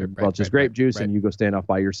little thing of just grape juice, and you go stand off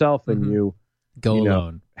by yourself and you go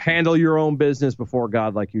alone. Handle your own business before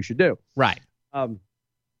God like you should do. Right. So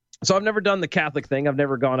I've never done the Catholic thing. I've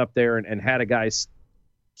never gone up there and had a guy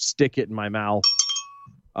stick it in my mouth.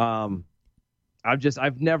 I've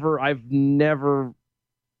never,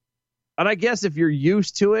 and I guess if you're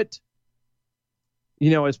used to it,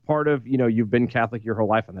 as part of, you've been Catholic your whole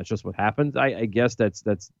life and that's just what happens. I guess that's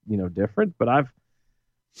different, but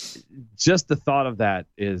just the thought of that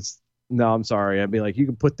is, no, I'm sorry. I'd be like, you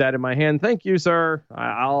can put that in my hand. Thank you, sir.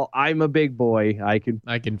 I'm a big boy. I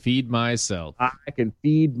can feed myself. I can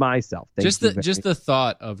feed myself. Thank you Just the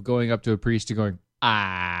thought of going up to a priest and going,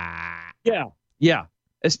 ah. Yeah.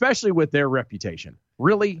 Especially with their reputation.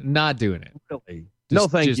 Really? Not doing it. Really. No,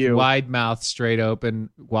 thank just you. Wide mouth, straight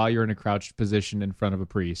open, while you're in a crouched position in front of a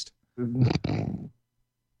priest. I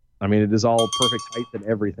mean, it is all perfect height and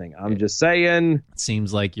everything. I'm just saying. It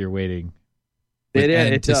seems like you're waiting.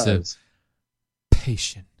 It does.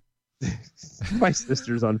 Patient. My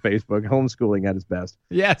sister's on Facebook, homeschooling at its best.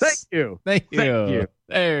 Yes. Thank you. Thank you.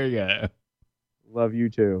 There you go. Love you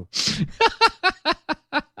too.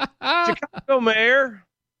 Chicago mayor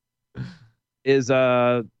is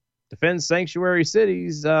defends sanctuary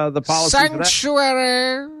cities. The policy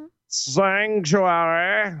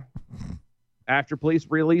sanctuary after police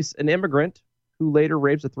release an immigrant who later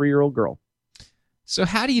rapes a 3-year-old girl. So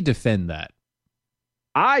how do you defend that?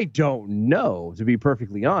 I don't know, to be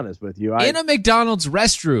perfectly honest with you. In a McDonald's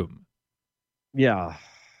restroom. Yeah.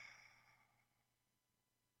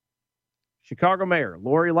 Chicago Mayor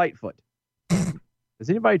Lori Lightfoot. Has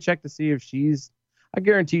anybody checked to see if I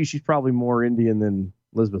guarantee you she's probably more Indian than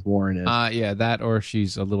Elizabeth Warren is. Yeah, that or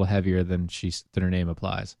she's a little heavier than her name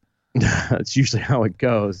applies. That's usually how it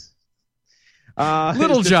goes.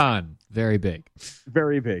 Little John, very big.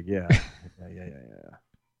 Very big, yeah. Yeah.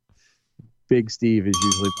 Big Steve is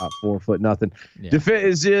usually about 4 foot nothing. Yeah.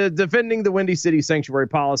 Defending the Windy City sanctuary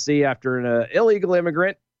policy after an illegal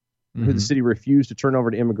immigrant who the city refused to turn over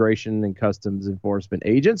to immigration and customs enforcement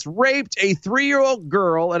agents raped a 3-year-old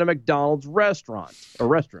girl at a McDonald's restroom.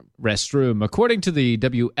 According to the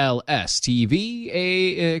WLS TV,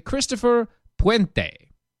 a Christopher Puente.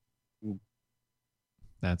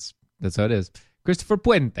 That's how it is. Christopher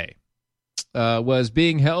Puente was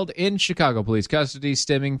being held in Chicago police custody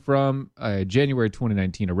stemming from a January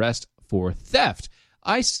 2019 arrest for theft.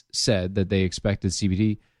 ICE said that they expected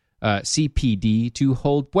CPD to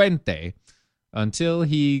hold Puente until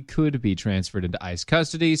he could be transferred into ICE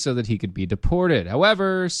custody so that he could be deported.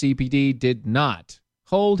 However, CPD did not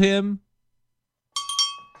hold him,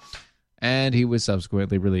 and he was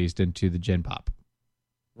subsequently released into the Gen Pop.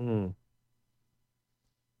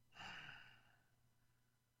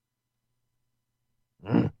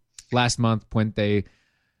 Last month, Puente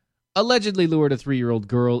allegedly lured a 3-year-old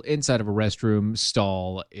girl inside of a restroom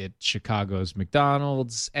stall at Chicago's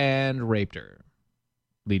McDonald's and raped her,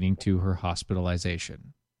 leading to her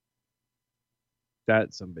hospitalization.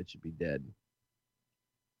 That some bitch should be dead.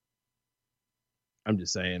 I'm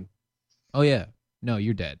just saying. Oh yeah, no,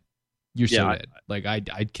 you're dead. You're so dead. Like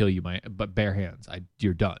I'd kill you, but bare hands.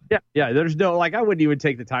 You're done. Yeah. There's no I wouldn't even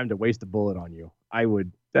take the time to waste a bullet on you. I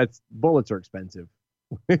would. Bullets are expensive.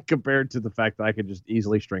 Compared to the fact that I could just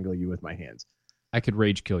easily strangle you with my hands. I could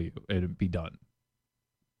rage kill you. It'd be done.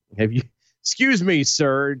 Excuse me,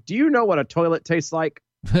 sir. Do you know what a toilet tastes like?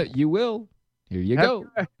 You will. Here you go.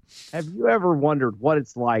 Have you ever wondered what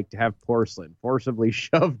it's like to have porcelain forcibly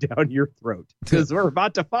shoved down your throat? Because we're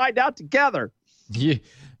about to find out together.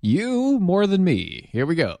 You more than me. Here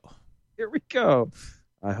we go.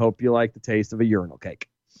 I hope you like the taste of a urinal cake.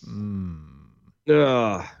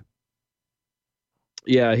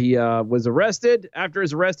 Yeah, he was arrested. After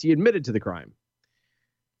his arrest, he admitted to the crime.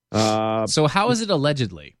 So how is it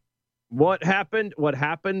allegedly? What happened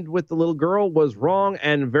with the little girl was wrong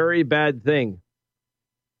and very bad thing.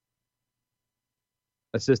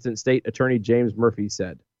 Assistant State Attorney James Murphy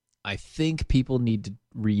said. I think people need to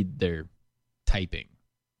read their typing.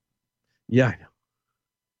 Yeah,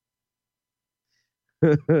 I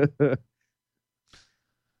know.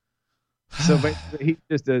 So basically, he's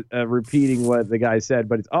just repeating what the guy said,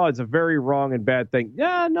 but it's a very wrong and bad thing.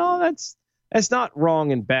 Yeah, no, that's not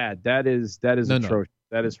wrong and bad. That is atrocious. No.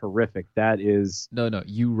 That is horrific. That is no.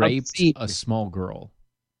 You raped a small girl.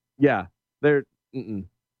 Yeah, raping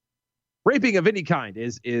of any kind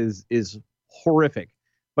is horrific.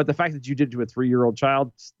 But the fact that you did it to a 3-year-old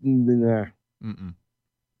child,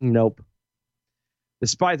 nope.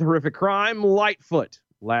 Despite the horrific crime, Lightfoot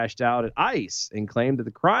lashed out at ICE and claimed that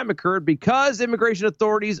the crime occurred because immigration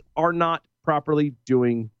authorities are not properly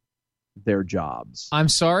doing their jobs. I'm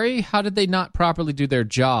sorry? How did they not properly do their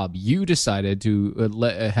job? You decided to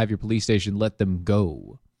have your police station let them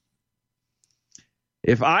go.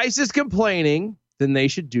 If ICE is complaining, then they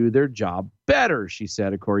should do their job better, she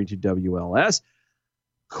said, according to WLS.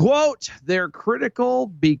 Quote, they're critical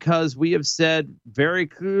because we have said very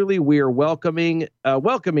clearly we are welcoming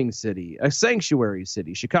city, a sanctuary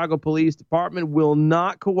city. Chicago Police Department will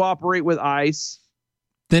not cooperate with ICE.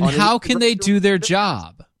 Then how can they do their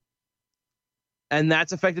job? And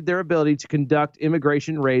that's affected their ability to conduct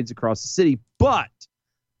immigration raids across the city. But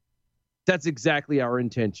that's exactly our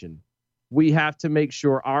intention. We have to make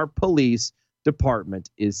sure our police department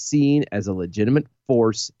is seen as a legitimate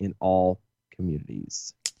force in all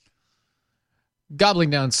communities. Gobbling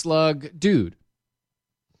down slug, dude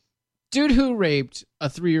who raped a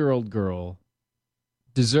 3-year-old girl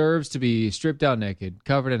deserves to be stripped down naked,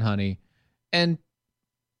 covered in honey, and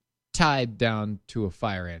tied down to a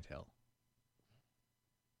fire anthill.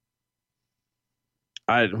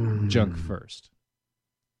 Junk first.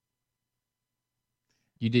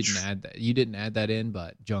 You didn't add that in,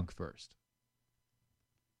 but junk first.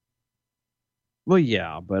 Well,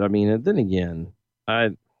 yeah, but I mean, then again,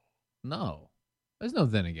 no. There's no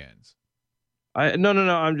then agains. No.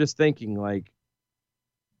 I'm just thinking, like,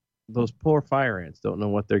 those poor fire ants don't know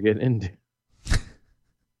what they're getting into.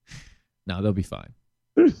 No, they'll be fine.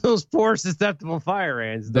 Those poor susceptible fire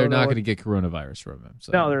ants. They're not going to get coronavirus from him.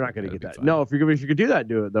 So no, they're not going to get that. Fine. No, if you could do that,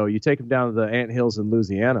 do it though. You take them down to the ant hills in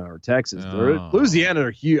Louisiana or Texas. Louisiana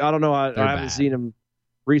are huge. I don't know. I haven't seen them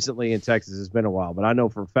recently in Texas. It's been a while, but I know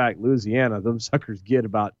for a fact Louisiana, them suckers get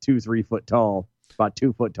about 2-3 foot tall, about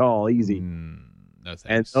 2 foot tall, easy. No thanks.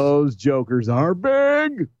 And those jokers are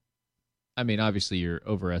big. I mean, obviously you're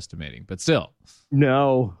overestimating, but still.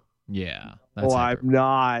 No. Yeah. I'm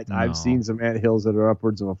not. No. I've seen some ant hills that are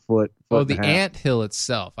upwards of a foot. The ant hill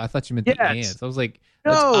itself. I thought you meant the ants. I was like,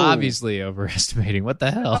 that's obviously overestimating. What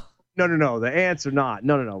the hell? No. The ants are not.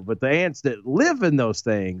 No. But the ants that live in those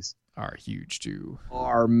things are huge too.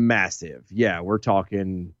 Are massive. Yeah, we're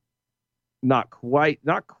talking not quite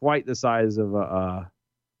the size of a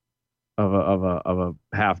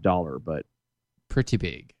 $50, but pretty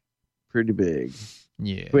big. Pretty big.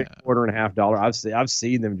 Yeah, $1.25 and $50. I've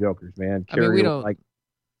seen them jokers, man. We don't like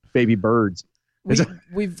baby birds.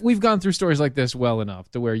 We've gone through stories like this well enough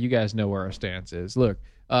to where you guys know where our stance is. Look,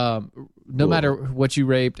 no matter what you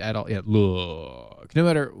raped at all, no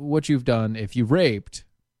matter what you've done, if you raped,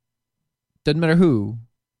 doesn't matter who,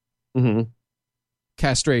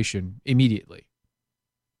 castration immediately.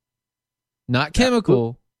 Not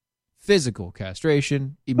chemical, physical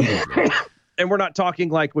castration immediately. And we're not talking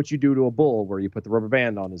like what you do to a bull where you put the rubber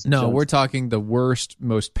band on his. No, we're talking the worst,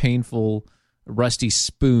 most painful, rusty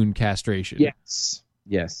spoon castration. Yes.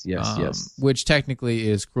 Which technically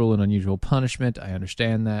is cruel and unusual punishment. I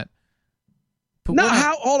understand that. But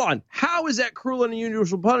hold on. How is that cruel and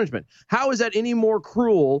unusual punishment? How is that any more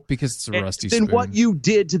cruel? Because it's a rusty spoon. Than what you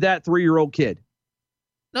did to that 3-year-old kid.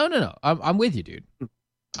 No. I'm with you, dude.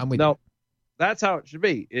 I'm with you. No, that's how it should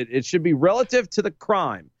be. It should be relative to the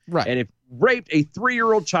crime. Right. And if raped a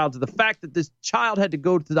 3-year-old child to the fact that this child had to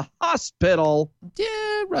go to the hospital.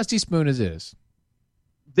 Yeah, rusty spoon it is.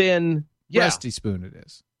 Then, yeah. Rusty spoon it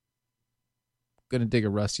is. Going to dig a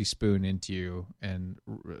rusty spoon into you and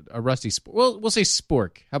a rusty we'll say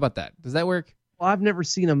spork. How about that? Does that work? Well, I've never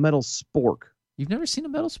seen a metal spork. You've never seen a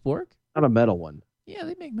metal spork? Not a metal one. Yeah,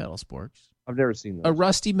 they make metal sporks. I've never seen those. A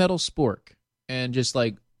rusty metal spork and just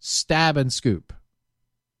like stab and scoop.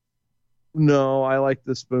 No, I like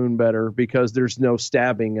the spoon better because there's no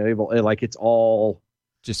stabbing. Like it's all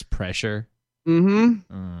just pressure.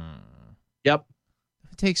 Mm-hmm. Yep.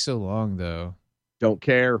 It takes so long though. Don't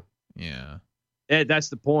care. Yeah. And that's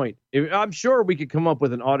the point. I'm sure we could come up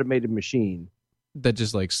with an automated machine that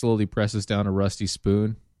just like slowly presses down a rusty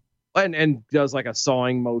spoon and does like a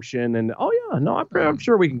sawing motion. And I'm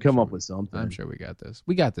sure we can come up with something. I'm sure we got this.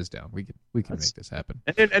 We got this down. We can make this happen.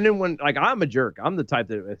 And then when like I'm a jerk, I'm the type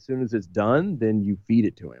that as soon as it's done, then you feed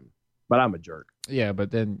it to him. But I'm a jerk. Yeah,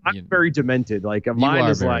 but then I'm very demented. Like mine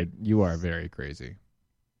is like you are very crazy.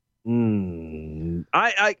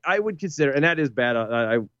 I would consider, and that is bad.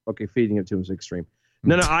 Feeding it to him is extreme.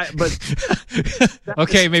 No,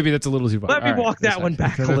 okay, maybe that's a little too far. Let me walk that one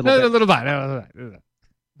back a little bit. A little bit.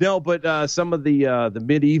 No, but some of the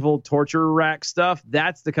medieval torture rack stuff,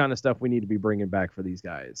 that's the kind of stuff we need to be bringing back for these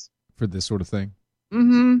guys. For this sort of thing?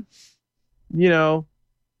 Mm-hmm. You know,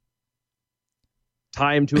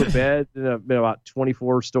 tie him to a bed about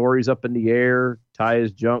 24 stories up in the air, tie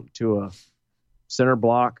his junk to a center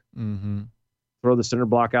block, throw the center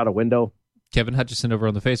block out a window. Kevin Hutchison over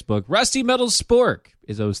on the Facebook. Rusty Metal Spork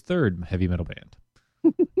is O's third heavy metal band.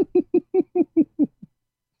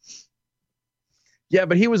 Yeah,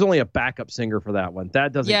 but he was only a backup singer for that one.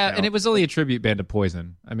 That doesn't count. And it was only a tribute band to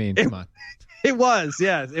Poison. I mean, come on. It was,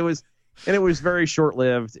 yes. It was, and it was very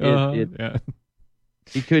short-lived.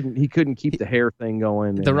 He couldn't keep the hair thing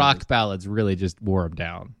going. The rock ballads really just wore him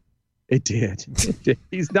down. It did.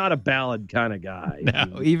 He's not a ballad kind of guy.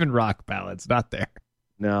 No, even rock ballads, not there.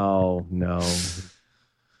 No. It's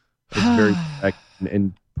very direct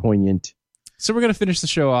and poignant. So we're going to finish the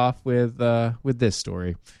show off with this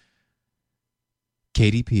story.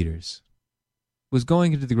 Katie Peters was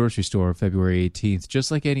going into the grocery store February 18th, just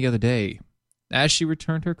like any other day. As she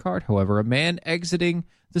returned her cart, however, a man exiting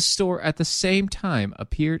the store at the same time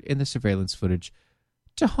appeared in the surveillance footage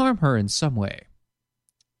to harm her in some way.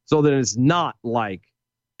 So that it's not like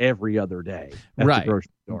every other day at the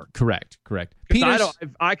grocery store. Correct.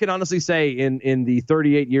 I can honestly say in the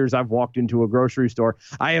 38 years I've walked into a grocery store,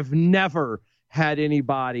 I have never had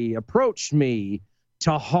anybody approach me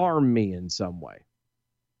to harm me in some way.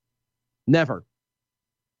 Never.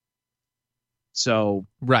 So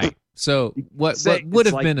right. So what would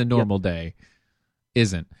have been a normal day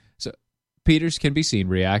isn't. So Peters can be seen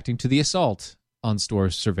reacting to the assault on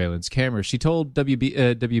store surveillance cameras. She told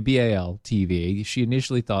WBAL TV she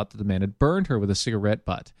initially thought that the man had burned her with a cigarette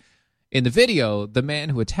butt. In the video, the man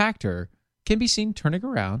who attacked her can be seen turning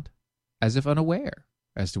around as if unaware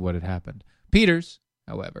as to what had happened. Peters,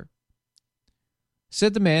 however,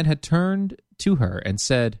 said the man had turned to her and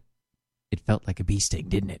said, "It felt like a bee sting,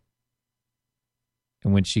 didn't it?"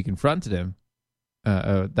 And when she confronted him,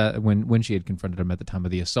 when she had confronted him at the time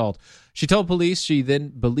of the assault, she told police she then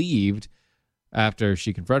believed, after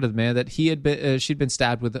she confronted the man, that she'd been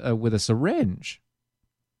stabbed with a syringe.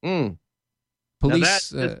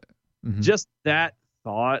 Police, just that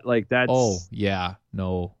thought, like that's. Oh yeah,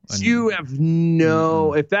 no. You have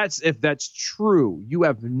no. If that's true, you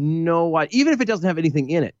have no idea. Even if it doesn't have anything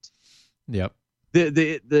in it. Yep.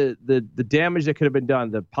 The damage that could have been done,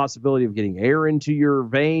 the possibility of getting air into your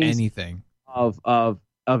veins, anything of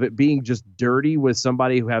it being just dirty with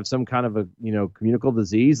somebody who have some kind of a communicable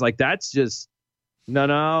disease, like that's just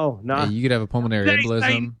no. Yeah, you could have a pulmonary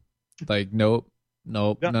embolism. Like nope,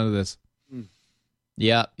 none of this.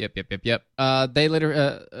 Yep. They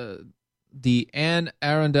later, the Anne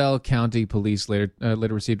Arundel County Police later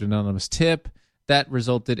received an anonymous tip that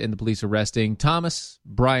resulted in the police arresting Thomas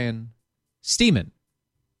Brian Steeman,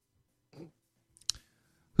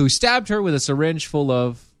 who stabbed her with a syringe full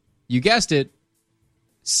of, you guessed it,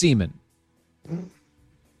 semen.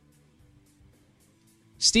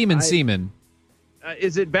 Semen.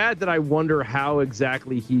 Is it bad that I wonder how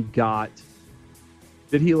exactly he got?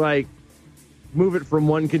 Did he move it from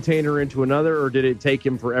one container into another, or did it take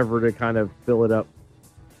him forever to kind of fill it up?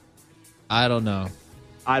 I don't know.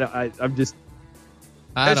 I'm just.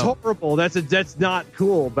 That's horrible. That's not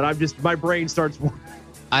cool. But my brain starts.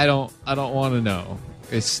 I don't want to know.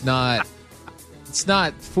 It's not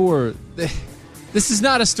for. This is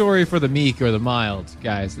not a story for the meek or the mild,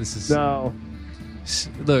 guys. This is no.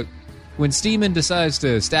 Look, when Steeman decides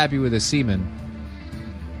to stab you with his semen,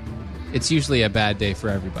 it's usually a bad day for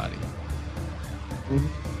everybody,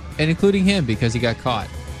 and including him because he got caught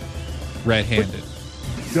red-handed.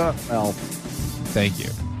 Well, thank you.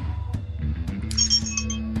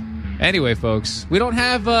 Anyway, folks, we don't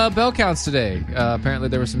have bell counts today. Apparently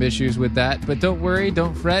there were some issues with that, but don't worry,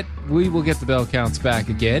 don't fret. We will get the bell counts back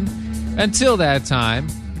again. Until that time,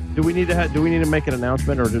 do we need to make an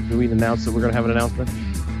announcement, or do we announce that we're going to have an announcement?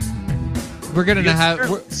 We're going to have.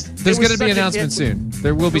 There's going to be an announcement soon.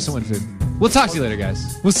 There will be someone soon. We'll talk to you later,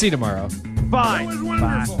 guys. We'll see you tomorrow. Bye. That was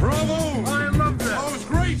wonderful. Bye. Bravo. I loved that. Oh, it was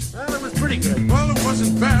great. Well, it was pretty good. Well, it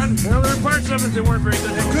wasn't bad. Well, there were parts of it that weren't very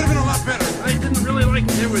good. It could have been a lot better. I didn't really like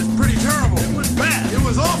it. It was pretty terrible. It was bad. It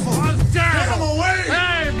was awful. It was terrible. Get him away.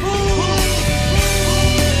 Hey,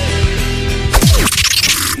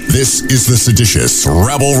 This is the seditious,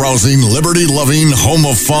 rabble-rousing, liberty-loving, home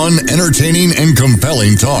of fun, entertaining, and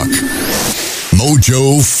compelling talk.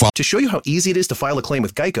 Mojo 5. To show you how easy it is to file a claim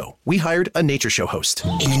with Geico, we hired a nature show host.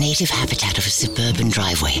 In the native habitat of a suburban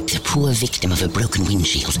driveway, the poor victim of a broken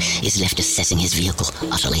windshield is left assessing his vehicle,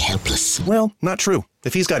 utterly helpless. Well, not true.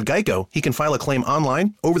 If he's got Geico, he can file a claim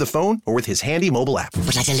online, over the phone, or with his handy mobile app.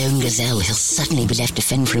 But like a lone gazelle, he'll suddenly be left to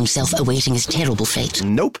fend for himself, awaiting his terrible fate.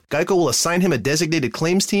 Nope. Geico will assign him a designated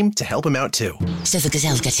claims team to help him out, too. So the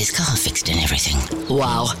gazelle gets his car fixed and everything.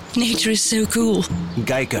 Wow, nature is so cool.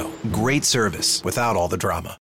 Geico. Great service without all the drama.